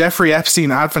gifted a Jeffrey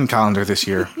Epstein advent calendar this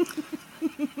year.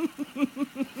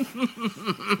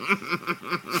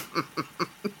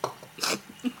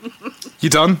 You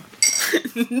done?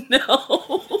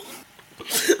 No.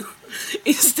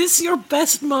 Is this your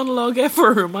best monologue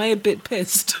ever, or am I a bit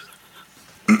pissed?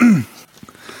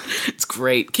 It's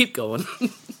great. Keep going.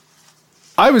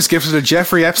 I was gifted a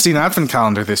Jeffrey Epstein advent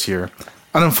calendar this year,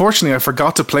 and unfortunately I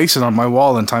forgot to place it on my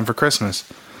wall in time for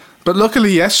Christmas. But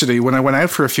luckily yesterday, when I went out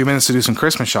for a few minutes to do some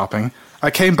Christmas shopping,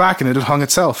 I came back and it had hung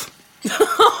itself.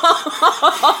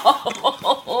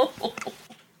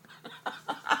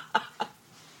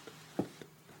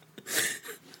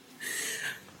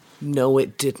 No,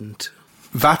 it didn't.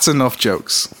 That's enough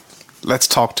jokes. Let's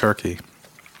talk turkey.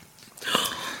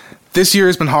 This year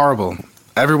has been horrible.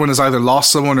 Everyone has either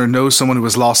lost someone or knows someone who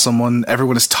has lost someone.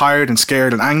 Everyone is tired and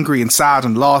scared and angry and sad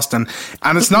and lost. And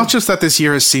it's not just that this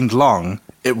year has seemed long.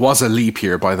 It was a leap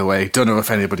year, by the way. Don't know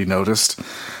if anybody noticed.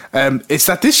 It's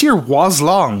that this year was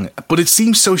long, but it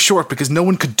seems so short because no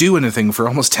one could do anything for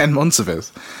almost 10 months of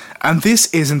it. And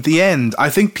this isn't the end.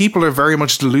 I think people are very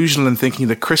much delusional in thinking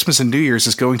that Christmas and New Year's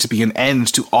is going to be an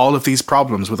end to all of these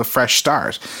problems with a fresh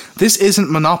start. This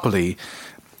isn't Monopoly.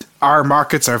 Our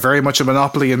markets are very much a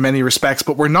monopoly in many respects,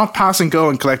 but we're not passing go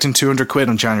and collecting 200 quid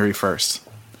on January 1st.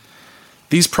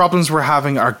 These problems we're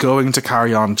having are going to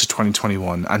carry on to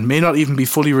 2021 and may not even be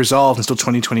fully resolved until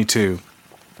 2022.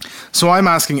 So I'm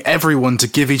asking everyone to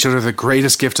give each other the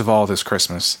greatest gift of all this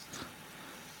Christmas.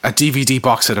 A DVD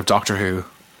box set of Doctor Who.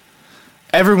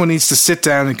 Everyone needs to sit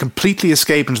down and completely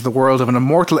escape into the world of an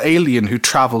immortal alien who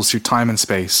travels through time and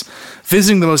space,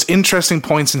 visiting the most interesting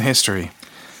points in history.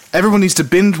 Everyone needs to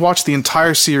binge watch the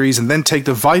entire series and then take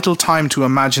the vital time to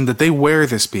imagine that they were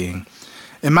this being.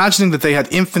 Imagining that they had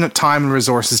infinite time and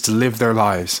resources to live their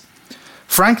lives.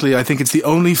 Frankly, I think it's the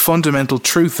only fundamental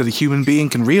truth that a human being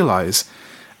can realise.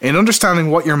 In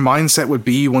understanding what your mindset would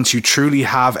be once you truly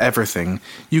have everything,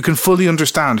 you can fully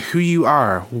understand who you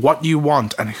are, what you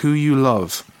want, and who you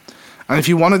love. And if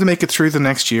you wanted to make it through the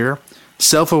next year,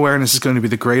 self-awareness is going to be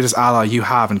the greatest ally you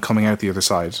have in coming out the other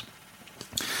side.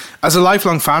 As a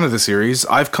lifelong fan of the series,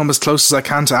 I've come as close as I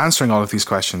can to answering all of these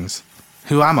questions.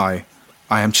 Who am I?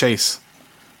 I am Chase.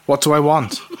 What do I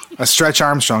want? A Stretch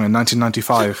Armstrong in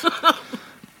 1995.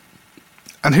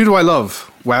 And who do I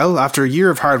love? Well, after a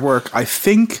year of hard work, I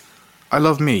think I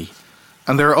love me.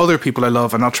 And there are other people I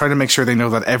love, and I'll try to make sure they know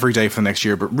that every day for the next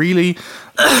year. But really,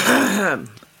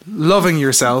 loving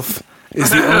yourself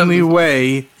is the only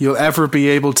way you'll ever be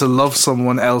able to love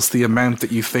someone else the amount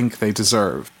that you think they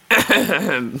deserve.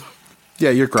 Yeah,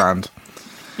 you're grand.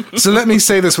 So let me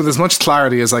say this with as much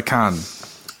clarity as I can.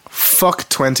 Fuck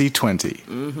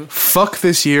 2020. Fuck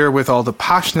this year with all the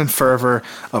passion and fervour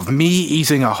of me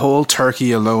eating a whole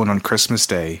turkey alone on Christmas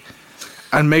Day.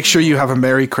 And make sure you have a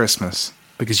Merry Christmas,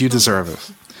 because you deserve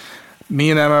it.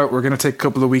 Me and Emma, we're going to take a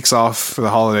couple of weeks off for the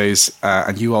holidays,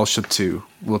 and you all should too.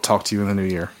 We'll talk to you in the new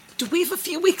year. Do we have a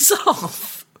few weeks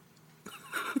off?